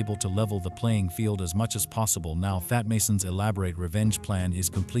 Mason is able to level the playing field as much as possible. Now that Mason's elaborate revenge plan is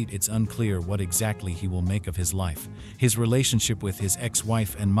complete, it's unclear what exactly he will make of his life. His relationship with his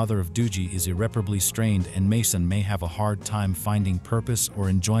ex-wife and mother of Doogie is irreparably strained, and Mason may have a hard time finding purpose or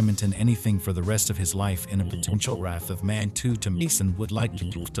enjoyment in anything for the rest of his life. In a potential Wrath of Man 2, Mason would like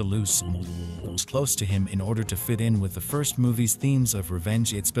to lose someone close to him in order to fit in with the first movie's themes of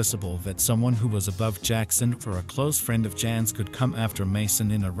revenge. It's possible that someone who was above Jackson or a close friend of Jan's could come after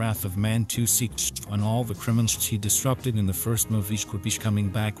Mason in a Wrath of Man 2 sequel, and all the criminals he disrupted in the first movie could be coming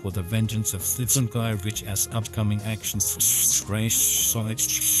back with a vengeance of Citizen Guy, which as upcoming actions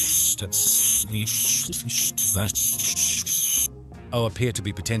appear to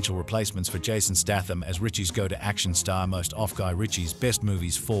be potential replacements for Jason Statham as Ritchie's go-to-action star. Most of Guy Ritchie's best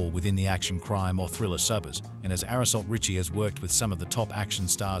movies fall within the action, crime, or thriller suburbs, and as Aerosol, Ritchie has worked with some of the top action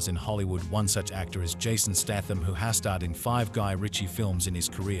stars in Hollywood. One such actor is Jason Statham, who has starred in 5 Guy Ritchie films in his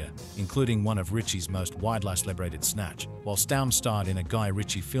career, including one of Ritchie's most widely celebrated, Snatch. While Statham starred in a Guy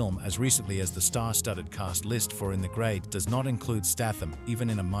Ritchie film as recently as the star-studded cast list for In the Grey does not include Statham, even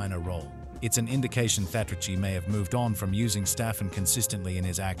in a minor role. It's an indication that Ritchie may have moved on from using Statham consistently in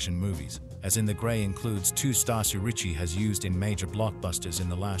his action movies, as In the Grey includes 2 stars who Ritchie has used in major blockbusters in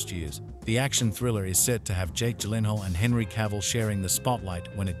the last years. The action thriller is said to have Jake Gyllenhaal and Henry Cavill sharing the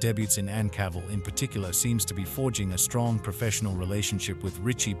spotlight when it debuts in. Anne Cavill in particular seems to be forging a strong professional relationship with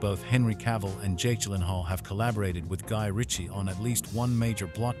Ritchie. Both Henry Cavill and Jake Gyllenhaal have collaborated with Guy Ritchie on at least one major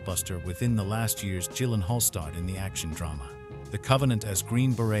blockbuster within the last years. Gyllenhaal starred in the action drama The Covenant as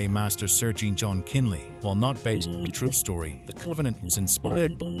Green Beret Master Sergeant John Kinley. While not based on a true story, The Covenant was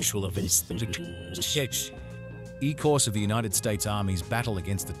inspired by visual events that course of the United States Army's battle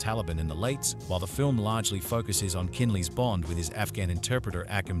against the Taliban in the late. While the film largely focuses on Kinley's bond with his Afghan interpreter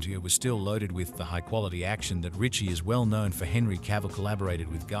Akam, it was still loaded with the high-quality action that Ritchie is well known for. Henry Cavill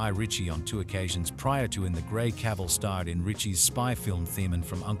collaborated with Guy Ritchie on 2 occasions prior to In the Grey. Cavill starred in Ritchie's spy film Theman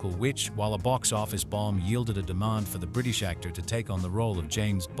from Uncle Witch, while a box office bomb yielded a demand for the British actor to take on the role of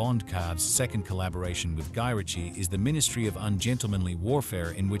James Bond. Cavill's second collaboration with Guy Ritchie is The Ministry of Ungentlemanly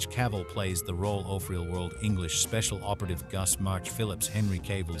Warfare, in which Cavill plays the role of real-world English Special Operative Gus March Phillips. Henry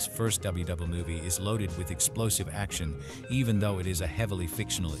Cavill's first WW movie is loaded with explosive action, even though it is a heavily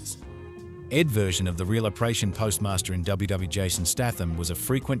fictionalized version of the real Operation Postmaster in WW. Jason Statham was a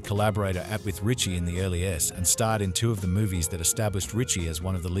frequent collaborator with Ritchie in the early S and starred in 2 of the movies that established Ritchie as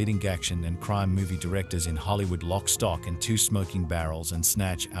one of the leading action and crime movie directors in Hollywood: Lock, Stock, and 2 Smoking Barrels and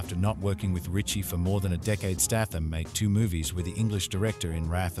Snatch. After not working with Ritchie for more than a decade, Statham made 2 movies with the English director in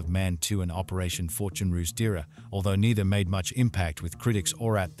Wrath of Man 2 and Operation Fortune Ruse Dira, although neither made much impact with critics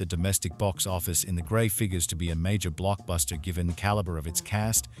or at the domestic box office. In the Grey figures to be a major blockbuster given the caliber of its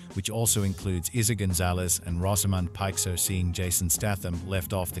cast, which also includes includes Isa Gonzalez and Rosamund Pike, so seeing Jason Statham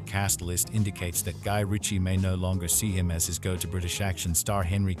left off the cast list indicates that Guy Ritchie may no longer see him as his go-to British action star.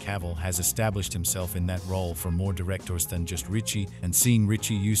 Henry Cavill has established himself in that role for more directors than just Ritchie, and seeing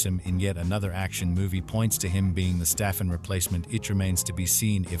Ritchie use him in yet another action movie points to him being the Statham replacement. It remains to be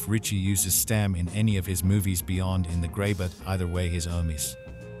seen if Ritchie uses Statham in any of his movies beyond In the Grey, but either way his omis.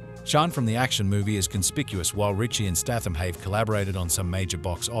 Shine from the action movie is conspicuous. While Ritchie and Statham have collaborated on some major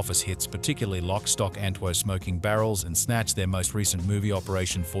box office hits, particularly Lock, Stock, and Two Smoking Barrels and Snatch, their most recent movie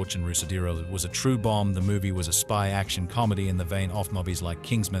Operation Fortune Rusadero was a true bomb. The movie was a spy action comedy in the vein of movies like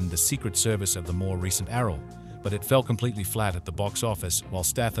Kingsman, The Secret Service of the more recent Arrow, but it fell completely flat at the box office. While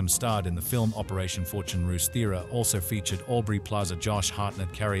Statham starred in the film Operation Fortune Rusadero, also featured Aubrey Plaza, Josh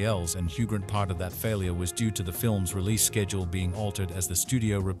Hartnett, Carrie Ells, and Hugh Grant. Part of that failure was due to the film's release schedule being altered, as the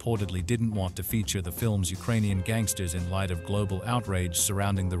studio reportedly didn't want to feature the film's Ukrainian gangsters in light of global outrage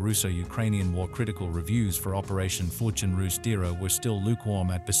surrounding the Russo-Ukrainian war. Critical reviews for Operation Fortune Rusadero were still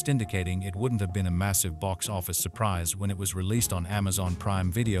lukewarm at best, indicating it wouldn't have been a massive box office surprise. When it was released on Amazon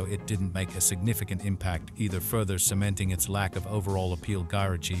Prime Video, it didn't make a significant impact either, further cementing its lack of overall appeal. Guy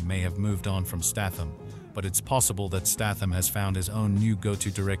Ritchie may have moved on from Statham, but it's possible that Statham has found his own new go-to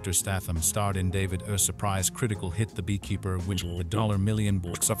director. Statham starred in David Ehr's surprise critical hit The Beekeeper, which was a $1 million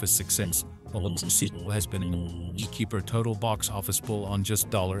box office success. Has been a Beekeeper total box office pull on just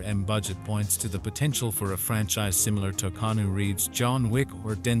 $M budget points to the potential for a franchise similar to Keanu Reeves' John Wick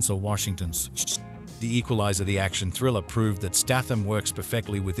or Denzel Washington's The Equalizer. The action thriller proved that Statham works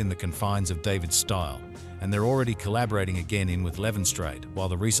perfectly within the confines of David's style, and they're already collaborating again in with Levenstrade, while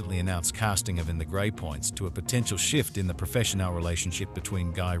the recently announced casting of In the Grey points to a potential shift in the professional relationship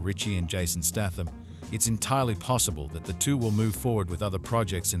between Guy Ritchie and Jason Statham. It's entirely possible that the two will move forward with other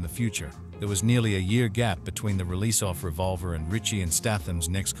projects in the future. There was nearly a year gap between the release of Revolver and Ritchie and Statham's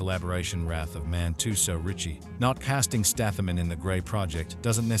next collaboration, Wrath of Man 2, so Ritchie not casting Statham in the Grey project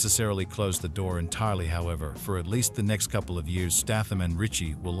doesn't necessarily close the door entirely. However, for at least the next couple of years, Statham and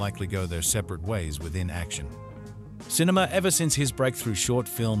Ritchie will likely go their separate ways within action cinema. Ever since his breakthrough short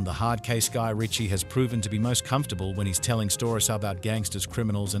film The Hard Case, Guy Ritchie has proven to be most comfortable when he's telling stories about gangsters,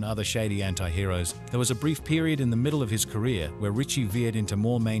 criminals, and other shady anti-heroes. There was a brief period in the middle of his career where Ritchie veered into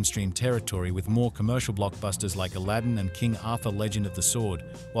more mainstream territory with more commercial blockbusters like Aladdin and King Arthur: Legend of the Sword.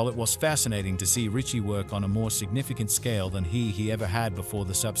 While it was fascinating to see Ritchie work on a more significant scale than he ever had before,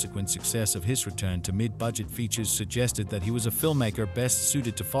 the subsequent success of his return to mid-budget features suggested that he was a filmmaker best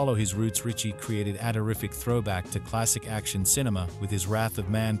suited to follow his roots. Ritchie created a terrific throwback to classic action cinema with his Wrath of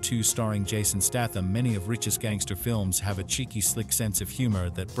Man 2 starring Jason Statham. Many of Ritchie's gangster films have a cheeky, slick sense of humor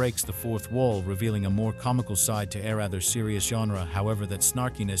that breaks the fourth wall, revealing a more comical side to a rather serious genre. However, that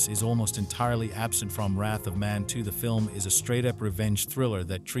snarkiness is almost entirely absent from Wrath of Man 2. The film is a straight-up revenge thriller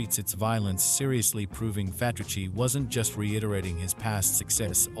that treats its violence seriously, proving that Ritchie wasn't just reiterating his past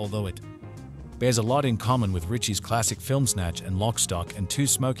success, although it bears a lot in common with Ritchie's classic film Snatch and Lock, Stock, and Two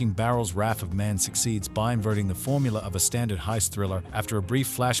Smoking Barrels. Wrath of Man succeeds by inverting the formula of a standard heist thriller. After a brief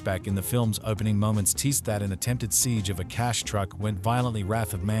flashback in the film's opening moments teased that an attempted siege of a cash truck went violently,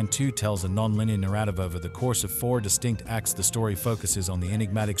 Wrath of Man 2 tells a non-linear narrative over the course of 4 distinct acts. The story focuses on the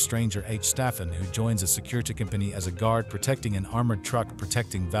enigmatic stranger H. Statham, who joins a security company as a guard protecting an armored truck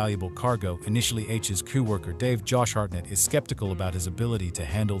protecting valuable cargo. Initially, H's co-worker Dave Josh Hartnett is skeptical about his ability to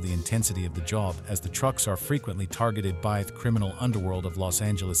handle the intensity of the job, as the trucks are frequently targeted by the criminal underworld of Los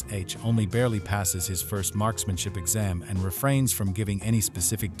Angeles. H only barely passes his first marksmanship exam and refrains from giving any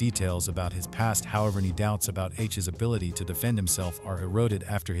specific details about his past. However, any doubts about H's ability to defend himself are eroded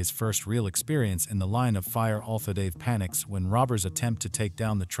after his first real experience in the line of fire. Although Dave panics when robbers attempt to take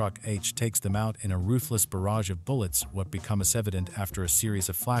down the truck, H takes them out in a ruthless barrage of bullets. What becomes evident after a series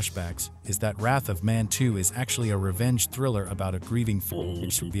of flashbacks is that Wrath of Man 2 is actually a revenge thriller about a grieving fool.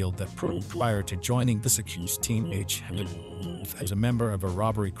 It's revealed that prior to joining the security team, H as a member of a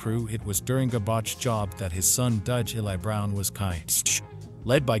robbery crew, it was during a botched job that his son Dudge Eli Brown was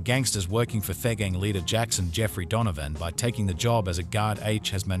led by gangsters working for Thegang leader Jackson Jeffrey Donovan. By taking the job as a guard, H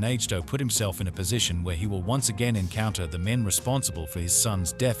has managed to put himself in a position where he will once again encounter the men responsible for his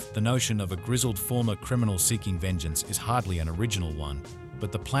son's death. The notion of a grizzled former criminal seeking vengeance is hardly an original one,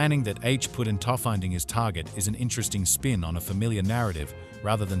 but the planning that H put into finding his target is an interesting spin on a familiar narrative.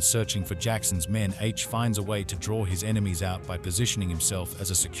 Rather than searching for Jackson's men, H finds a way to draw his enemies out by positioning himself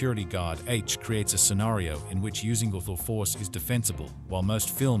as a security guard. H creates a scenario in which using lethal force is defensible. While most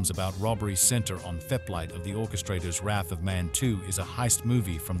films about robbery center on theft of the orchestrators, Wrath of Man 2 is a heist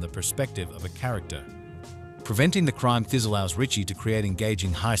movie from the perspective of a character Preventing the crime, this allows Ritchie to create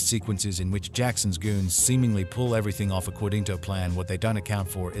engaging heist sequences in which Jackson's goons seemingly pull everything off according to a plan. What they don't account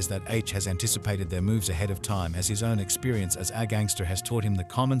for is that H has anticipated their moves ahead of time, as his own experience as a gangster has taught him the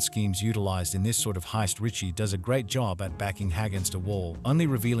common schemes utilized in this sort of heist. Ritchie does a great job at backing H against a wall, only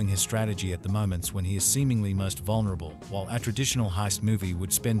revealing his strategy at the moments when he is seemingly most vulnerable. While a traditional heist movie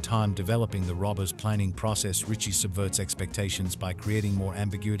would spend time developing the robber's planning process, Ritchie subverts expectations by creating more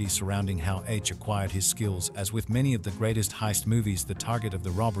ambiguity surrounding how H acquired his skills. As with many of the greatest heist movies, the target of the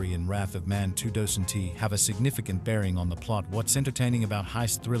robbery in Wrath of Man 2 doesn't have a significant bearing on the plot. What's entertaining about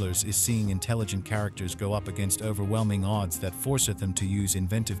heist thrillers is seeing intelligent characters go up against overwhelming odds that forceth them to use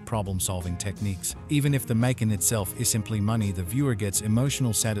inventive problem-solving techniques. Even if the making itself is simply money, the viewer gets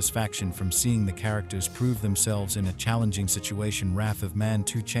emotional satisfaction from seeing the characters prove themselves in a challenging situation. Wrath of Man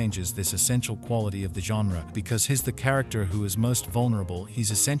 2 changes this essential quality of the genre because he's the character who is most vulnerable.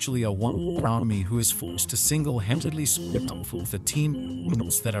 He's essentially a one-man army who is forced to single-handedly split off with a team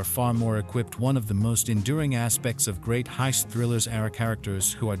that are far more equipped. One of the most enduring aspects of great heist thrillers are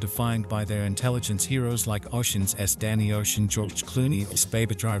characters who are defined by their intelligence. Heroes like Ocean's Danny Ocean, George Clooney,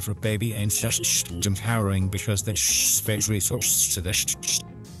 Baby Driver, Baby, and such empowering because they space resources to this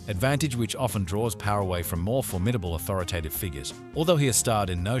advantage, which often draws power away from more formidable authoritative figures. Although he has starred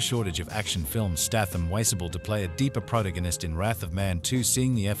in no shortage of action films, Statham was able to play a deeper protagonist in Wrath of Man 2.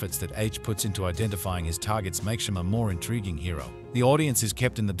 Seeing the efforts that H puts into identifying his targets makes him a more intriguing hero. The audience is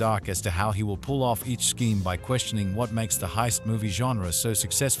kept in the dark as to how he will pull off each scheme by questioning what makes the heist movie genre so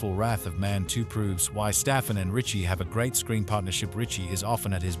successful. Wrath of Man 2 proves why Statham and Ritchie have a great screen partnership. Ritchie is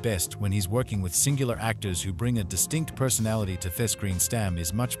often at his best when he's working with singular actors who bring a distinct personality to the screen. Statham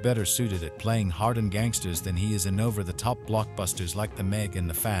is much better suited at playing hardened gangsters than he is in over-the-top blockbusters like The Meg and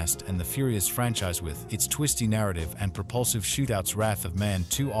the Fast and the Furious franchise. With its twisty narrative and propulsive shootouts, Wrath of Man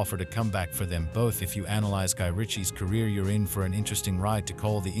 2 offered a comeback for them both. If you analyze Guy Ritchie's career, you're in for an interesting ride. To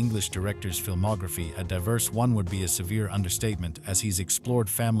call the English director's filmography a diverse one would be a severe understatement, as he's explored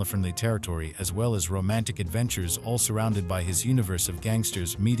family-friendly territory as well as romantic adventures, all surrounded by his universe of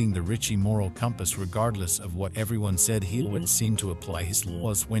gangsters. Meeting the Ritchie moral compass, regardless of what everyone said, he would seem to apply his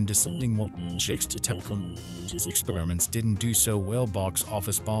laws when deciding what chicks to tackle. His experiments didn't do so well. Box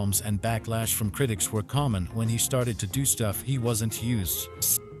office bombs and backlash from critics were common when he started to do stuff he wasn't used.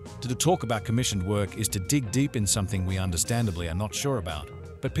 To talk about commissioned work is to dig deep in something we understandably are not sure about.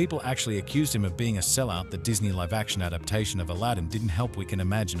 But people actually accused him of being a sellout. The Disney live-action adaptation of Aladdin didn't help. We can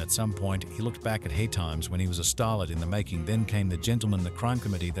imagine at some point he looked back at hate times when he was a starlet in the making. Then came The Gentleman, the crime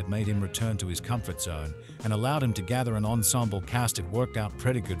comedy that made him return to his comfort zone and allowed him to gather an ensemble cast. It worked out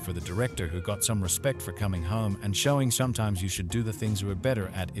pretty good for the director, who got some respect for coming home and showing sometimes you should do the things you were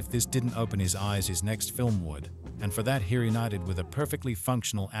better at. If this didn't open his eyes, his next film would. And for that, he reunited with a perfectly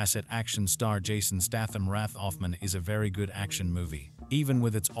functional asset action star Jason Statham. Wrath of Man is a very good action movie. Even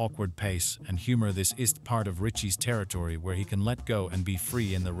with its awkward pace and humor, this is part of Ritchie's territory where he can let go and be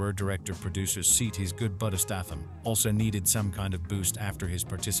free in the rare director-producer's seat. He's good, but Statham also needed some kind of boost after his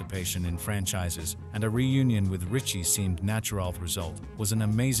participation in franchises, and a reunion with Ritchie seemed natural. The result was an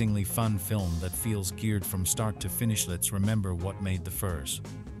amazingly fun film that feels geared from start to finish. Let's remember what made the first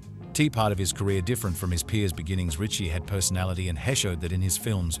part of his career different from his peers' beginnings. Ritchie had personality, and he showed that in his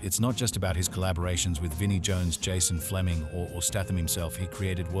films. It's not just about his collaborations with Vinnie Jones, Jason Fleming, or Statham himself. He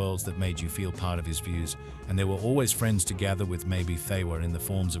created worlds that made you feel part of his views, and there were always friends to gather with. Maybe they were in the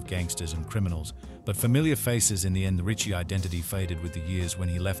forms of gangsters and criminals, but familiar faces. In the end, the Ritchie identity faded with the years. When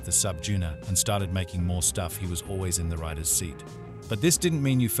he left the sub-genre and started making more stuff, he was always in the writer's seat. But this didn't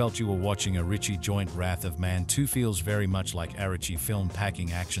mean you felt you were watching a Ritchie joint. Wrath of Man 2 feels very much like a Ritchie film,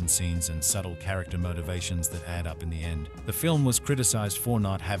 packing action scenes and subtle character motivations that add up in the end. The film was criticized for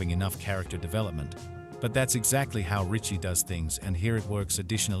not having enough character development, but that's exactly how Ritchie does things, and here it works.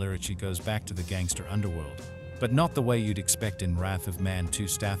 Additionally, Ritchie goes back to the gangster underworld, but not the way you'd expect. In Wrath of Man 2,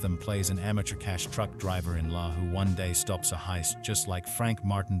 Statham plays an amateur cash truck driver in law who one day stops a heist, just like Frank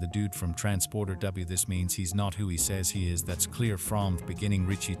Martin, the dude from Transporter W. This means he's not who he says he is. That's clear from the beginning.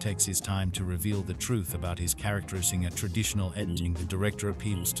 Ritchie takes his time to reveal the truth about his character. Using a traditional editing, the director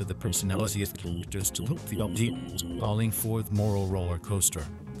appeals to the personality of characters to hook the audience, calling forth moral roller coaster.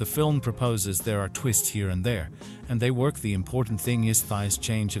 The film proposes there are twists here and there, and they work. The important thing is Thigh's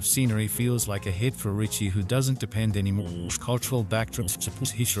change of scenery feels like a hit for Ritchie, who doesn't depend anymore on cultural backdrops to put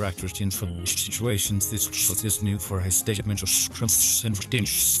his characters in situations. This is new for his statement of trust and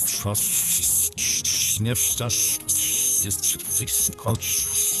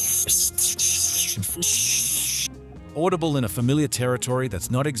Audible in a familiar territory that's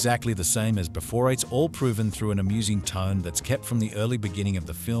not exactly the same as before, it's all proven through an amusing tone that's kept from the early beginning of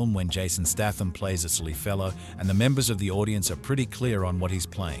the film when Jason Statham plays a silly fellow, and the members of the audience are pretty clear on what he's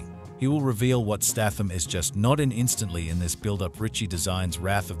playing. He will reveal what Statham is just not in instantly in this build-up. Ritchie designs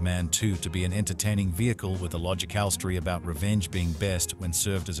Wrath of Man 2 to be an entertaining vehicle with a logical story about revenge being best when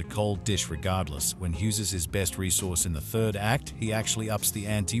served as a cold dish regardless. When Hughes is his best resource in the third act, he actually ups the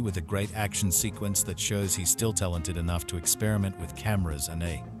ante with a great action sequence that shows he's still talented enough to experiment with cameras and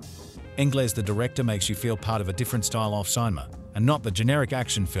Ingles, the director, makes you feel part of a different style of cinema, and not the generic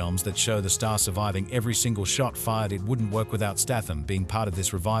action films that show the star surviving every single shot fired. It wouldn't work without Statham being part of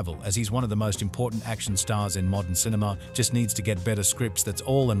this revival, as he's one of the most important action stars in modern cinema, just needs to get better scripts, that's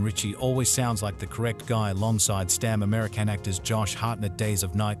all, and Ritchie always sounds like the correct guy alongside Stam. American actors Josh Hartnett, Days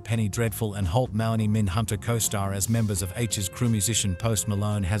of Night, Penny Dreadful, and Holt McCallany Min Hunter co-star as members of H's crew. Musician Post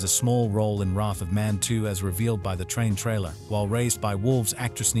Malone has a small role in Wrath of Man 2 as revealed by the train trailer, while Raised by Wolves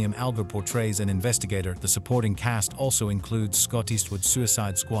actress Niamh Algar portrays an investigator. The supporting cast also includes Scott Eastwood,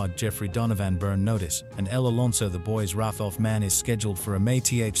 Suicide Squad, Jeffrey Donovan, Burn Notice, and El Alonso. The Boys Wrath of Man is scheduled for a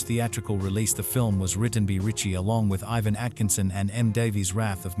May-th theatrical release. The film was written by Ritchie along with Ivan Atkinson and M. Davies.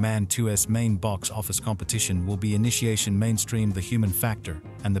 Wrath of Man 2's main box office competition will be Initiation Mainstream, The Human Factor,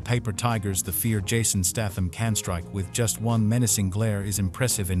 and The Paper Tigers. The fear Jason Statham can strike with just one menacing glare is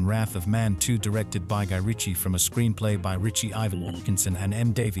impressive in Wrath of Man 2, directed by Guy Ritchie from a screenplay by Ritchie, Ivan Atkinson, and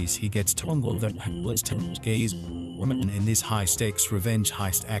M. Davies. He gets tangled that gaze woman in this high-stakes revenge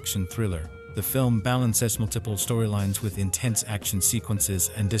heist action thriller. The film balances multiple storylines with intense action sequences,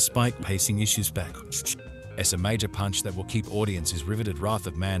 and despite pacing issues back, it's a major punch that will keep audiences riveted. Wrath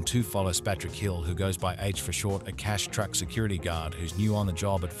of Man 2 follows Patrick Hill, who goes by H for short, a cash truck security guard who's new on the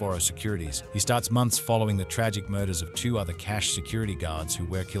job at Foro Securities. He starts months following the tragic murders of two other cash security guards who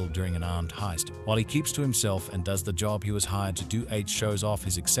were killed during an armed heist. While he keeps to himself and does the job he was hired to do, H shows off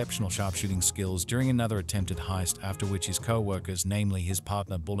his exceptional sharpshooting skills during another attempted heist, after which his co-workers, namely his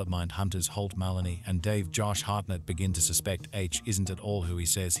partner bullet mind hunters Holt McCallany and Dave Josh Hartnett, begin to suspect H isn't at all who he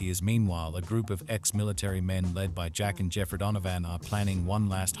says he is. Meanwhile, a group of ex-military men led by Jack and Jeffrey Donovan are planning one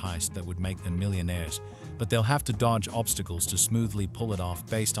last heist that would make them millionaires, but they'll have to dodge obstacles to smoothly pull it off.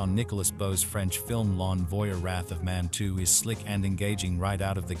 Based on Nicolas Beau's French film L'Envoyeur, Wrath of Man 2 is slick and engaging right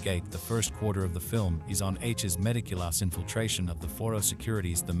out of the gate. The first quarter of the film is on H's meticulous infiltration of the Foro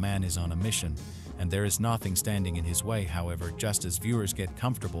Securities. The man is on a mission, and there is nothing standing in his way. However, just as viewers get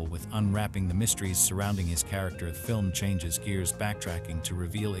comfortable with unwrapping the mysteries surrounding his character, the film changes gears, backtracking to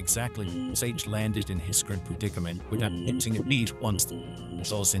reveal exactly how H landed in his current predicament without hinting at need once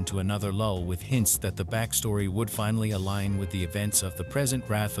falls into another lull with hints that the backstory would finally align with the events of the present.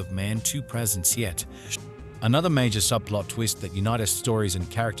 Wrath of Man 2 presents yet another major subplot twist that unites stories and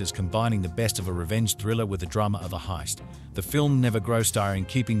characters, combining the best of a revenge thriller with the drama of a heist. The film never grows tiring,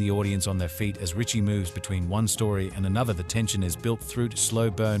 keeping the audience on their feet as Ritchie moves between one story and another. The tension is built through to slow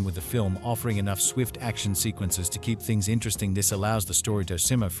burn, with the film offering enough swift action sequences to keep things interesting. This allows the story to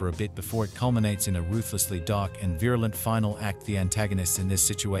simmer for a bit before it culminates in a ruthlessly dark and virulent final act. The antagonists in this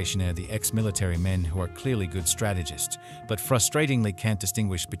situation are the ex-military men who are clearly good strategists, but frustratingly can't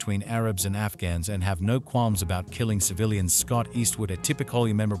distinguish between Arabs and Afghans and have no qualms about killing civilians. Scott Eastwood, a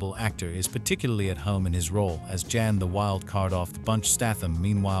typically memorable actor, is particularly at home in his role as Jan, the wild card off the bunch. Statham,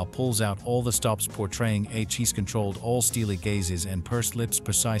 meanwhile, pulls out all the stops, portraying H. He's controlled, all steely gazes and pursed lips,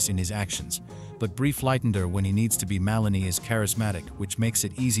 precise in his actions, but brief lightender when he needs to be. McCallany is charismatic, which makes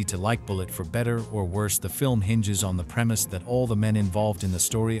it easy to like Bullet. For better or worse, the film hinges on the premise that all the men involved in the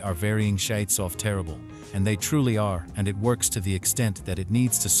story are varying shades of terrible, and they truly are, and it works to the extent that it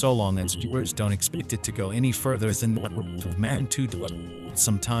needs to, so long as viewers don't expect it to go any further than what Wrath of Man 2 did.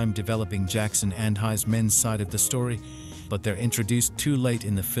 Some time developing Jackson and High's men's side of the story, but they're introduced too late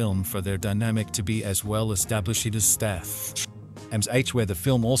in the film for their dynamic to be as well established as Statham. H. Where the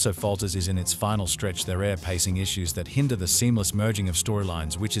film also falters is in its final stretch. There are pacing issues that hinder the seamless merging of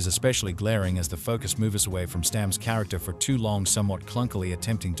storylines, which is especially glaring as the focus moves away from Stam's character for too long, somewhat clunkily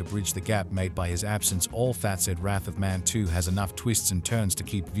attempting to bridge the gap made by his absence. All that said, Wrath of Man 2 has enough twists and turns to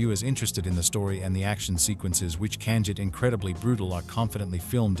keep viewers interested in the story, and the action sequences, which can get incredibly brutal, are confidently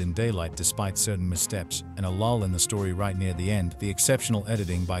filmed in daylight despite certain missteps, and a lull in the story right near the end. The exceptional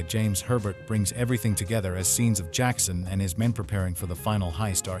editing by James Herbert brings everything together, as scenes of Jackson and his men preparing preparing for the final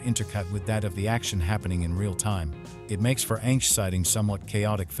heist are intercut with that of the action happening in real time. It makes for exciting, somewhat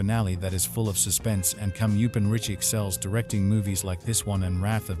chaotic finale that is full of suspense, and Ritchie excels directing movies like this one, and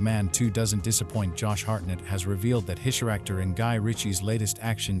Wrath of Man 2 doesn't disappoint. Josh Hartnett has revealed that his actor in Guy Ritchie's latest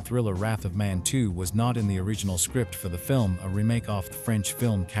action thriller Wrath of Man 2 was not in the original script for the film, a remake off the French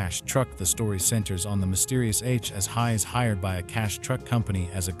film Cash Truck. The story centers on the mysterious H as High is hired by a cash truck company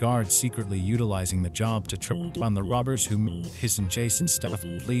as a guard, secretly utilizing the job to trip on the robbers who his and Jason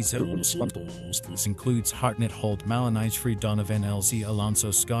Statham please. This includes Hartnett, Holt McCallany, Free Donovan, LZ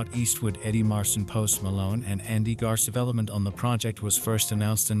Alonso, Scott Eastwood, Eddie Marsan, Post Malone, and Andy Garcia. Development on the project was first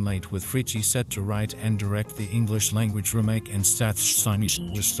announced in late, with Ritchie set to write and direct the English-language remake, and Statham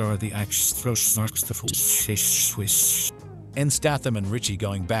to star the action Swiss. And Statham and Ritchie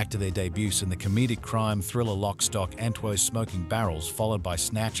going back to their debuts in the comedic crime thriller Lock, Stock, and Two Smoking Barrels, followed by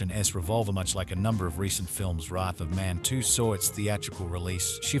Snatch and S Revolver. Much like a number of recent films, Wrath of Man 2 saw its theatrical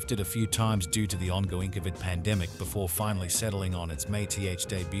release shifted a few times due to the ongoing COVID pandemic before finally settling on its May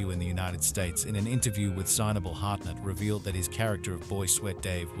debut in the United States. In an interview with Signable, Hartnett revealed that his character of Boy Sweat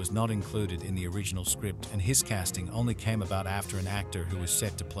Dave was not included in the original script, and his casting only came about after an actor who was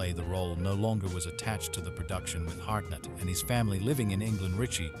set to play the role no longer was attached to the production. With Hartnett and his family living in England,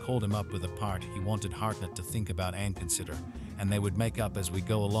 Ritchie called him up with a part he wanted Hartnett to think about and consider, and they would make up as we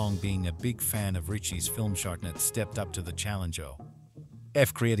go along. Being a big fan of Ritchie's film, Hartnett stepped up to the challenge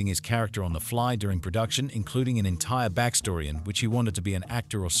creating his character on the fly during production, including an entire backstory in which he wanted to be an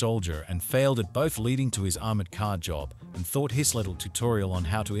actor or soldier and failed at both, leading to his armored car job, and thought his little tutorial on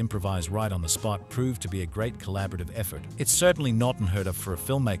how to improvise right on the spot proved to be a great collaborative effort. It's certainly not unheard of for a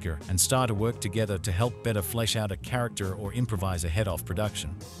filmmaker and star to work together to help better flesh out a character or improvise ahead of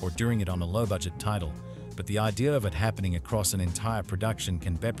production, or during it on a low-budget title. But the idea of it happening across an entire production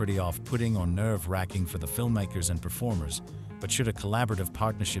can be pretty off-putting or nerve-wracking for the filmmakers and performers. But should a collaborative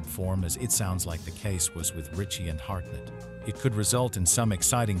partnership form, as it sounds like the case was with Ritchie and Hartnett, it could result in some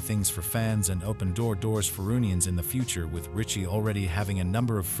exciting things for fans and open doors for reunions in the future, with Ritchie already having a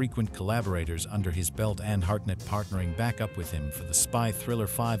number of frequent collaborators under his belt and Hartnett partnering back up with him for the spy thriller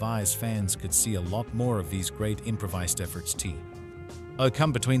Five Eyes. Fans could see a lot more of these great improvised efforts.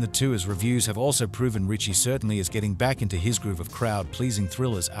 Come between the two, as reviews have also proven Ritchie certainly is getting back into his groove of crowd-pleasing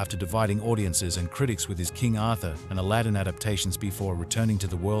thrillers after dividing audiences and critics with his King Arthur and Aladdin adaptations before returning to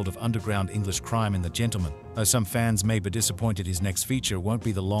the world of underground English crime in The Gentleman. Though some fans may be disappointed his next feature won't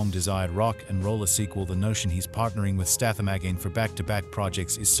be the long-desired rock and roller sequel, the notion he's partnering with Statham again for back-to-back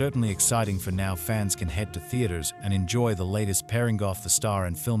projects is certainly exciting. For now, fans can head to theaters and enjoy the latest pairing off the star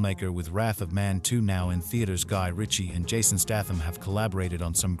and filmmaker with Wrath of Man 2 now in theaters. Guy Ritchie and Jason Statham have collaborated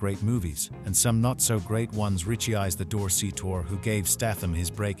on some great movies, and some not so great ones. Ritchie is the Dorsetor who gave Statham his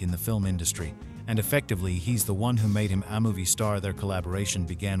break in the film industry, and effectively he's the one who made him a movie star. Their collaboration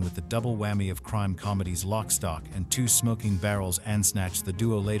began with the double whammy of crime comedies Lock, Stock, and Two Smoking Barrels and Snatch. The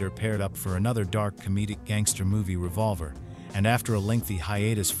duo later paired up for another dark comedic gangster movie, Revolver, and after a lengthy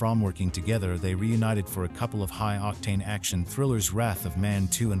hiatus from working together, they reunited for a couple of high-octane action thrillers, Wrath of Man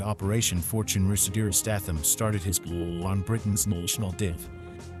 2 and Operation Fortune. Statham started his career on Britain's national div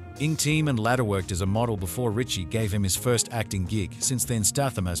team and later worked as a model before Ritchie gave him his first acting gig. Since then,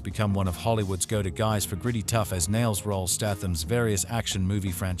 Statham has become one of Hollywood's go-to guys for gritty, tough-as-nails roles. Statham's various action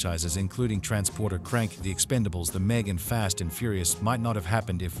movie franchises, including Transporter, Crank, The Expendables, The Meg, and Fast and Furious, might not have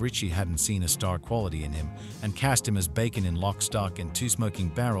happened if Ritchie hadn't seen a star quality in him and cast him as Bacon in Lock, Stock, and Two Smoking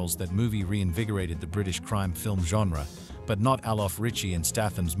Barrels. That movie reinvigorated the British crime film genre. But not all of Ritchie and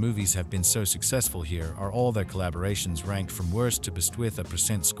Statham's movies have been so successful. Here are all their collaborations ranked from worst to best, with a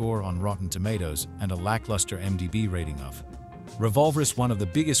 % score on Rotten Tomatoes and a lackluster IMDb rating of. Revolver is one of the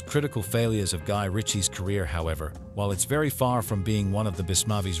biggest critical failures of Guy Ritchie's career. However, while it's very far from being one of the best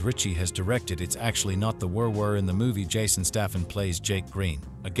movies Ritchie has directed, it's actually not. The were in the movie, Jason Statham plays Jake Green,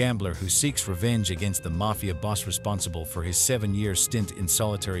 a gambler who seeks revenge against the mafia boss responsible for his 7-year stint in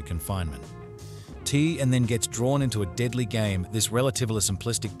solitary confinement. And then gets drawn into a deadly game. This relatively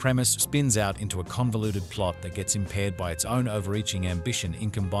simplistic premise spins out into a convoluted plot that gets impaired by its own overreaching ambition in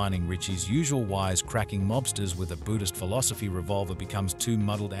combining Ritchie's usual wise-cracking mobsters with a Buddhist philosophy. Revolver becomes too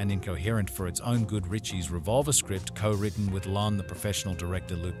muddled and incoherent for its own good. Ritchie's Revolver script, co-written with Lon, the professional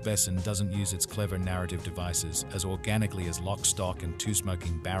director Luke Besson, doesn't use its clever narrative devices as organically as Lock, Stock, and Two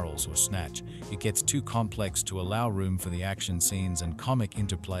Smoking Barrels or Snatch. It gets too complex to allow room for the action scenes and comic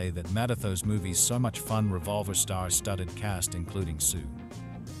interplay that made those movies so much fun. Revolver star-studded cast including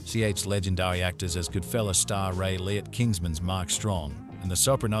CH's legendary actors as Goodfellas star Ray Liotta, Kingsman's Mark Strong, and The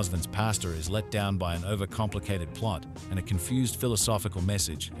Sopranos's pastor is let down by an overcomplicated plot and a confused philosophical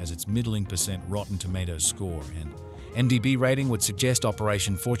message as its middling % Rotten Tomatoes score, and MDB rating would suggest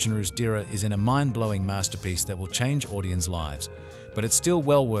Operation Fortuner's Dira is in a mind-blowing masterpiece that will change audience lives. But it's still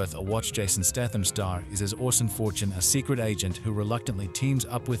well worth a watch. Jason Statham star is as Orson Fortune, a secret agent who reluctantly teams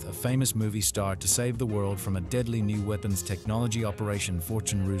up with a famous movie star to save the world from a deadly new weapons technology. Operation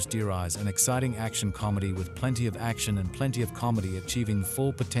Fortuner's Dira is an exciting action comedy with plenty of action and plenty of comedy, achieving the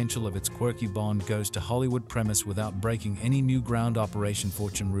full potential of its quirky Bond goes to Hollywood premise without breaking any new ground. Operation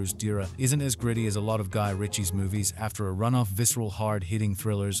Fortuner's Dira isn't as gritty as a lot of Guy Ritchie's movies. After a run-off visceral hard-hitting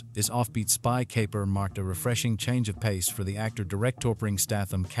thrillers, this offbeat spy caper marked a refreshing change of pace for the actor-director.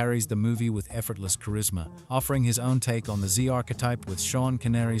 Statham carries the movie with effortless charisma, offering his own take on the Z archetype with Sean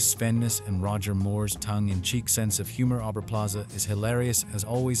Connery's Sven-ness and Roger Moore's tongue-in-cheek sense of humor. Aubrey Plaza is hilarious as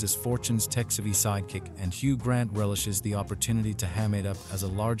always as Fortune's tech-savvy sidekick, and Hugh Grant relishes the opportunity to ham it up as a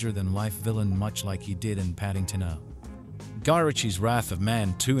larger-than-life villain, much like he did in Paddington 2. Guy Ritchie's Wrath of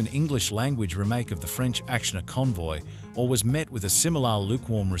Man 2, an English-language remake of the French action A Convoy, was met with a similar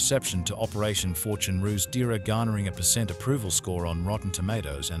lukewarm reception to Operation Fortuner's Dira, garnering a % approval score on Rotten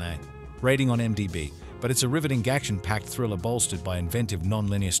Tomatoes and a rating on MDB. But it's a riveting action-packed thriller bolstered by inventive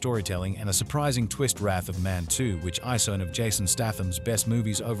non-linear storytelling and a surprising twist. Wrath of Man 2, which is one of Jason Statham's best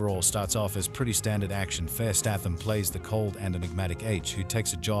movies overall, starts off as pretty standard action fare. Statham plays the cold and enigmatic H who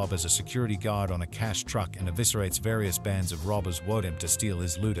takes a job as a security guard on a cash truck and eviscerates various bands of robbers who attempt to steal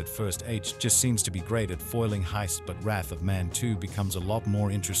his loot. At first, H just seems to be great at foiling heists, but Wrath of Man 2 becomes a lot more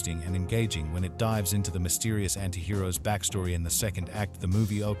interesting and engaging when it dives into the mysterious anti-hero's backstory. In the second act, the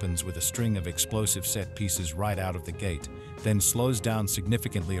movie opens with a string of explosive set pieces right out of the gate, then slows down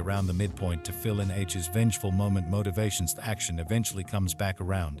significantly around the midpoint to fill in H's vengeful moment motivations. The action eventually comes back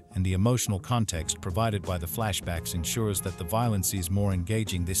around, and the emotional context provided by the flashbacks ensures that the violence is more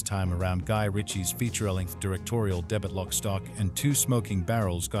engaging this time around. Guy Ritchie's feature-length directorial debut Lock, Stock, and Two Smoking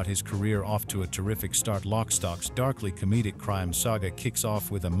Barrels got his career off to a terrific start. Lock, Stock's darkly comedic crime saga kicks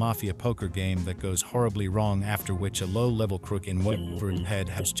off with a mafia poker game that goes horribly wrong, after which a low-level crook in Wetford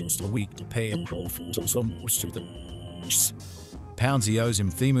has just a week to pay a Poundsy owes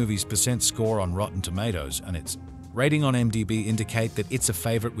him. The movie's % score on Rotten Tomatoes and its rating on MDB indicate that it's a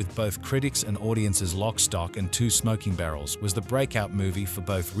favorite with both critics and audiences. Lock, Stock, and Two Smoking Barrels was the breakout movie for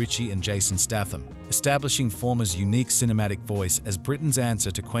both Ritchie and Jason Statham, establishing Former's unique cinematic voice as Britain's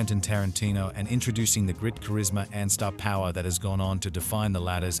answer to Quentin Tarantino and introducing the grit, charisma, and star power that has gone on to define the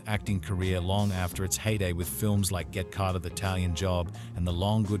latter's acting career long after its heyday with films like Get Carter, The Italian Job, and the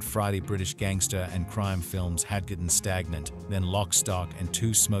long Good Friday British gangster and crime films had gotten stagnant. Then Lock, Stock, and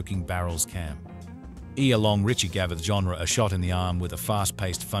Two Smoking Barrels came along. Ritchie gave the genre a shot in the arm with a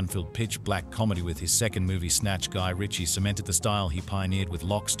fast-paced, fun-filled pitch-black comedy. With his second movie Snatch, Guy Ritchie cemented the style he pioneered with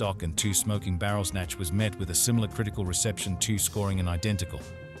Lock, Stock, and Two Smoking Barrels. Snatch was met with a similar critical reception, too, scoring an identical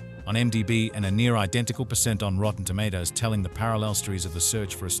on MDB and a near identical % on Rotten Tomatoes, telling the parallel stories of the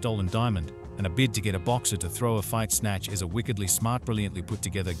search for a stolen diamond and a bid to get a boxer to throw a fight. Snatch is a wickedly smart, brilliantly put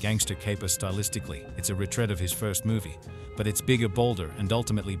together gangster caper. Stylistically, it's a retread of his first movie, but it's bigger, bolder, and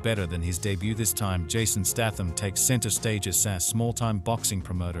ultimately better than his debut. This time, Jason Statham takes center stage as a small-time boxing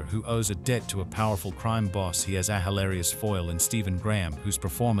promoter who owes a debt to a powerful crime boss. He has a hilarious foil in Stephen Graham, whose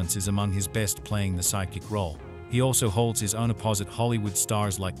performance is among his best, playing the sidekick role. He also holds his own opposite Hollywood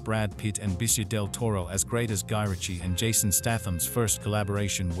stars like Brad Pitt and Benicio del Toro. As great as Guy Ritchie and Jason Statham's first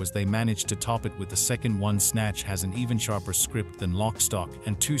collaboration was, they managed to top it with the second one. Snatch has an even sharper script than Lock, Stock,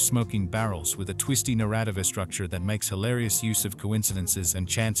 and Two Smoking Barrels, with a twisty narrative structure that makes hilarious use of coincidences and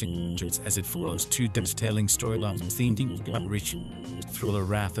chance as it follows two telling storylines themed Ritchie thriller.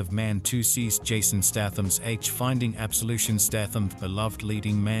 Wrath of Man 2 sees Jason Statham's H finding absolution. Statham's beloved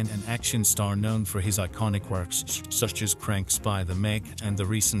leading man and action star, known for his iconic works such as Crank, Spy, The Meg, and the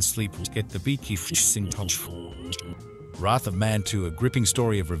recent Sleep Get the Beekeeper's in Touch. Wrath of Man 2, a gripping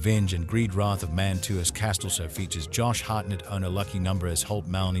story of revenge and greed. Wrath of Man 2 as cast also features Josh Hartnett, Owner Lucky Number as Holt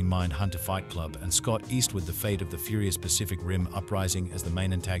McCallany, Mindhunter Fight Club, and Scott Eastwood, The Fate of the Furious Pacific Rim Uprising, as the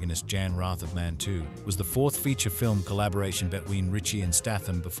main antagonist. Jan. Wrath of Man 2 was the fourth feature film collaboration between Ritchie and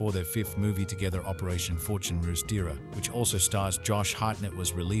Statham before their fifth movie together, Operation Fortuner's Dira, which also stars Josh Hartnett,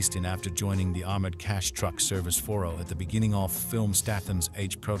 was released in after joining the armored cash truck service Foro. At the beginning of film, Statham's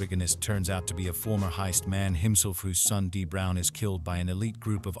H protagonist turns out to be a former heist man himself, whose son D. Brown is killed by an elite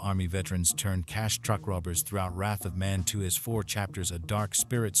group of Army veterans turned cash truck robbers. Throughout Wrath of Man 2 has 4 chapters: a dark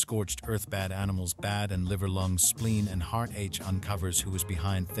spirit, scorched earth, bad animals, bad and liver, lungs, spleen, and heart. H uncovers who is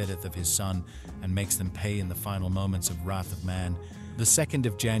behind the death of his son and makes them pay in the final moments of Wrath of Man. The 2nd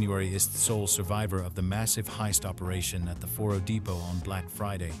of January is the sole survivor of the massive heist operation at the Foro Depot on Black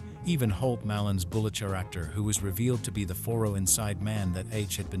Friday. Even Holt McCallany's bullet character, who was revealed to be the Foro inside man that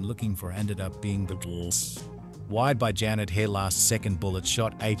H had been looking for, ended up being the Wide by Janet Hare last second bullet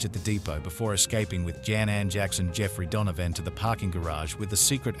shot H at the depot before escaping with Jan Ann Jackson Jeffrey Donovan to the parking garage with the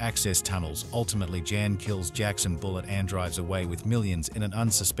secret access tunnels. Ultimately, Jan kills Jackson bullet and drives away with millions in an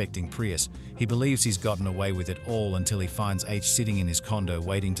unsuspecting Prius. He believes he's gotten away with it all until he finds H sitting in his condo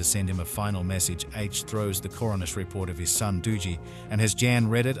waiting to send him a final message. H throws the coroner's report of his son Doogie, and has Jan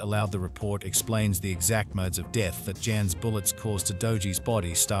read it aloud. The report explains the exact modes of death that Jan's bullets caused to Doogie's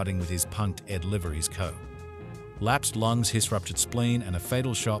body, starting with his punked Ed liver, his collapsed lungs, his ruptured spleen, and a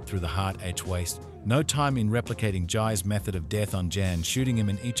fatal shot through the heart. H waste no time in replicating Jai's method of death on Jan, shooting him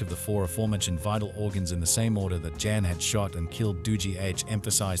in each of the 4 aforementioned vital organs in the same order that Jan had shot and killed Doogie. H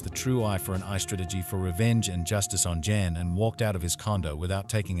emphasized the true eye for an eye strategy for revenge and justice on Jan and walked out of his condo without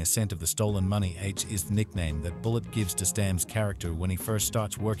taking a cent of the stolen money. H is the nickname that Bullet gives to Stam's character when he first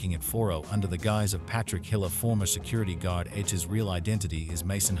starts working at 40 under the guise of Patrick Hill, a former security guard. H's real identity is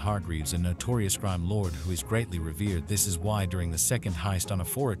Mason Hargreaves, a notorious crime lord who is greatly revered. This is why during the second heist on a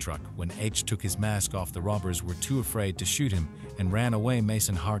 4 truck, when H took his mask off, the robbers were too afraid to shoot him and ran away.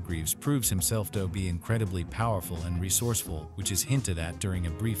 Mason Hargreaves proves himself to be incredibly powerful and resourceful, which is hinted at during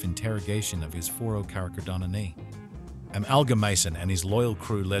a brief interrogation of his 40 character Donnie. Alga Mason and his loyal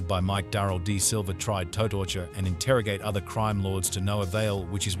crew led by Mike Darrell D. Silva tried to torture and interrogate other crime lords to no avail,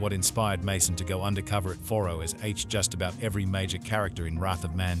 which is what inspired Mason to go undercover at 40 as H. Just about every major character in Wrath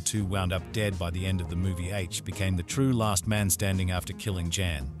of Man 2 wound up dead by the end of the movie. H became the true last man standing after killing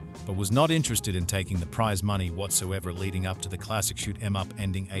Jan, but was not interested in taking the prize money whatsoever, leading up to the classic shoot 'em up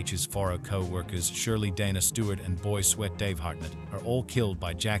ending. H's 40 co-workers Shirley Dana Stewart and Boy Sweat Dave Hartnett are all killed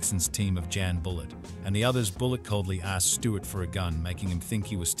by Jackson's team of Jan Bullet, and the others. Bullet coldly asked Stewart for a gun, making him think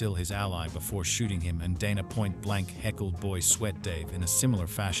he was still his ally before shooting him, and Dana point-blank heckled Boy Sweat Dave in a similar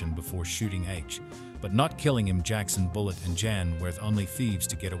fashion before shooting H, but not killing him. Jackson, Bullet, and Jan were only thieves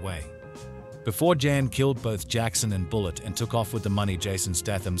to get away. Before Jan killed both Jackson and Bullet and took off with the money, Jason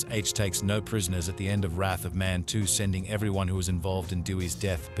Statham's H takes no prisoners at the end of Wrath of Man 2, sending everyone who was involved in Dewey's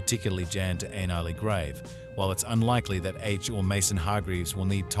death, particularly Jan, to an early grave. While it's unlikely that H or Mason Hargreaves will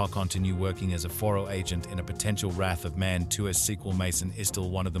need to continue working as a 40 agent in a potential Wrath of Man 2 sequel, Mason is still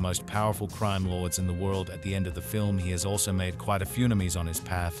one of the most powerful crime lords in the world. At the end of the film, he has also made quite a few enemies on his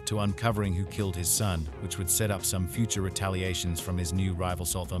path to uncovering who killed his son, which would set up some future retaliations from his new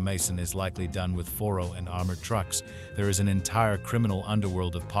rivals. Although Mason is likely done with 40 and armored trucks, there is an entire criminal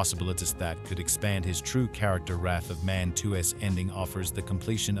underworld of possibilities that could expand his true character. Wrath of Man 2's ending offers the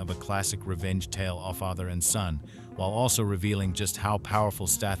completion of a classic revenge tale of father and son, while also revealing just how powerful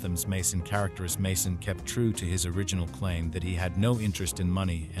Statham's Mason character is. Mason kept true to his original claim that he had no interest in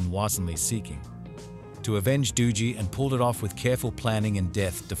money and wasn't seeking to avenge Doogie, and pulled it off with careful planning and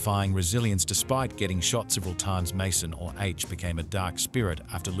death-defying resilience. Despite getting shot several times, Mason, or H, became a dark spirit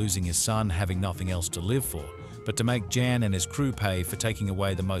after losing his son, having nothing else to live for but to make Jan and his crew pay for taking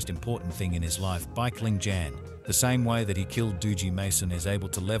away the most important thing in his life by killing Jan. The same way that he killed Doogie, Mason is able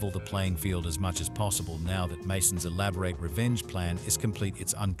to level the playing field as much as possible. Now that Mason's elaborate revenge plan is complete,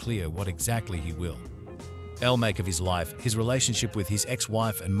 it's unclear what exactly he will make of his life. His relationship with his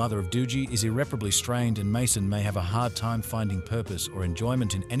ex-wife and mother of Doogie is irreparably strained, and Mason may have a hard time finding purpose or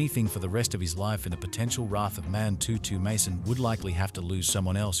enjoyment in anything for the rest of his life. In a potential Wrath of Man 2, Mason would likely have to lose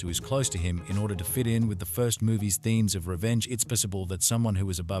someone else who is close to him in order to fit in with the first movie's themes of revenge. It's possible that someone who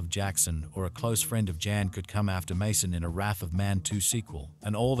is above Jackson or a close friend of Jan could come after Mason in a Wrath of Man 2 sequel,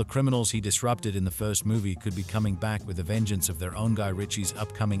 and all the criminals he disrupted in the first movie could be coming back with a vengeance of their own. Guy Ritchie's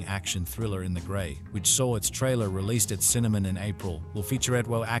upcoming action thriller In the Grey, which saw its trailer released at Cinnamon in April, will feature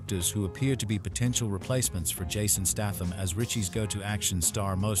Edwo actors who appear to be potential replacements for Jason Statham as Ritchie's go-to action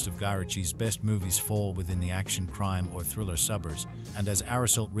star. Most of Guy Ritchie's best movies fall within the action, crime, or thriller suburbs, and as a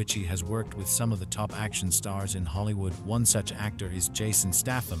result, Ritchie has worked with some of the top action stars in Hollywood. One such actor is Jason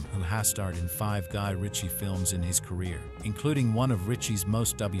Statham, who has starred in 5 Guy Ritchie films in his career, including one of Ritchie's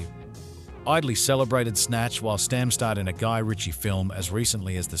most widely celebrated Snatch, while Stam starred in a Guy Ritchie film as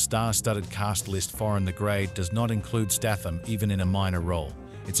recently as the star-studded cast list for In the Grey does not include Statham even in a minor role.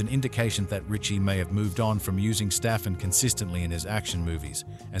 It's an indication that Ritchie may have moved on from using Statham consistently in his action movies,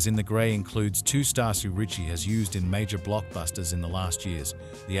 as In the Grey includes 2 stars who Ritchie has used in major blockbusters in the last years.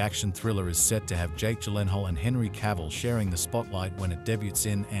 The action thriller is set to have Jake Gyllenhaal and Henry Cavill sharing the spotlight when it debuts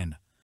in N.